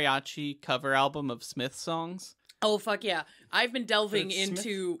mariachi cover album of Smith songs. Oh, fuck yeah. I've been delving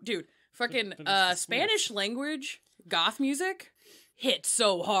into, dude, fucking Spanish language goth music hits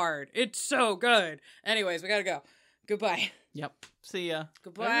so hard. It's so good. Anyways, we gotta go. Goodbye. Yep. See ya.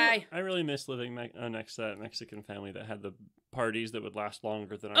 Goodbye. I really miss living next to that Mexican family that had the parties that would last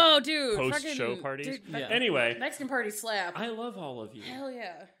longer than our post-show parties. Dude, Anyway. Mexican parties slap. I love all of you. Hell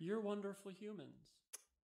yeah. You're wonderful humans.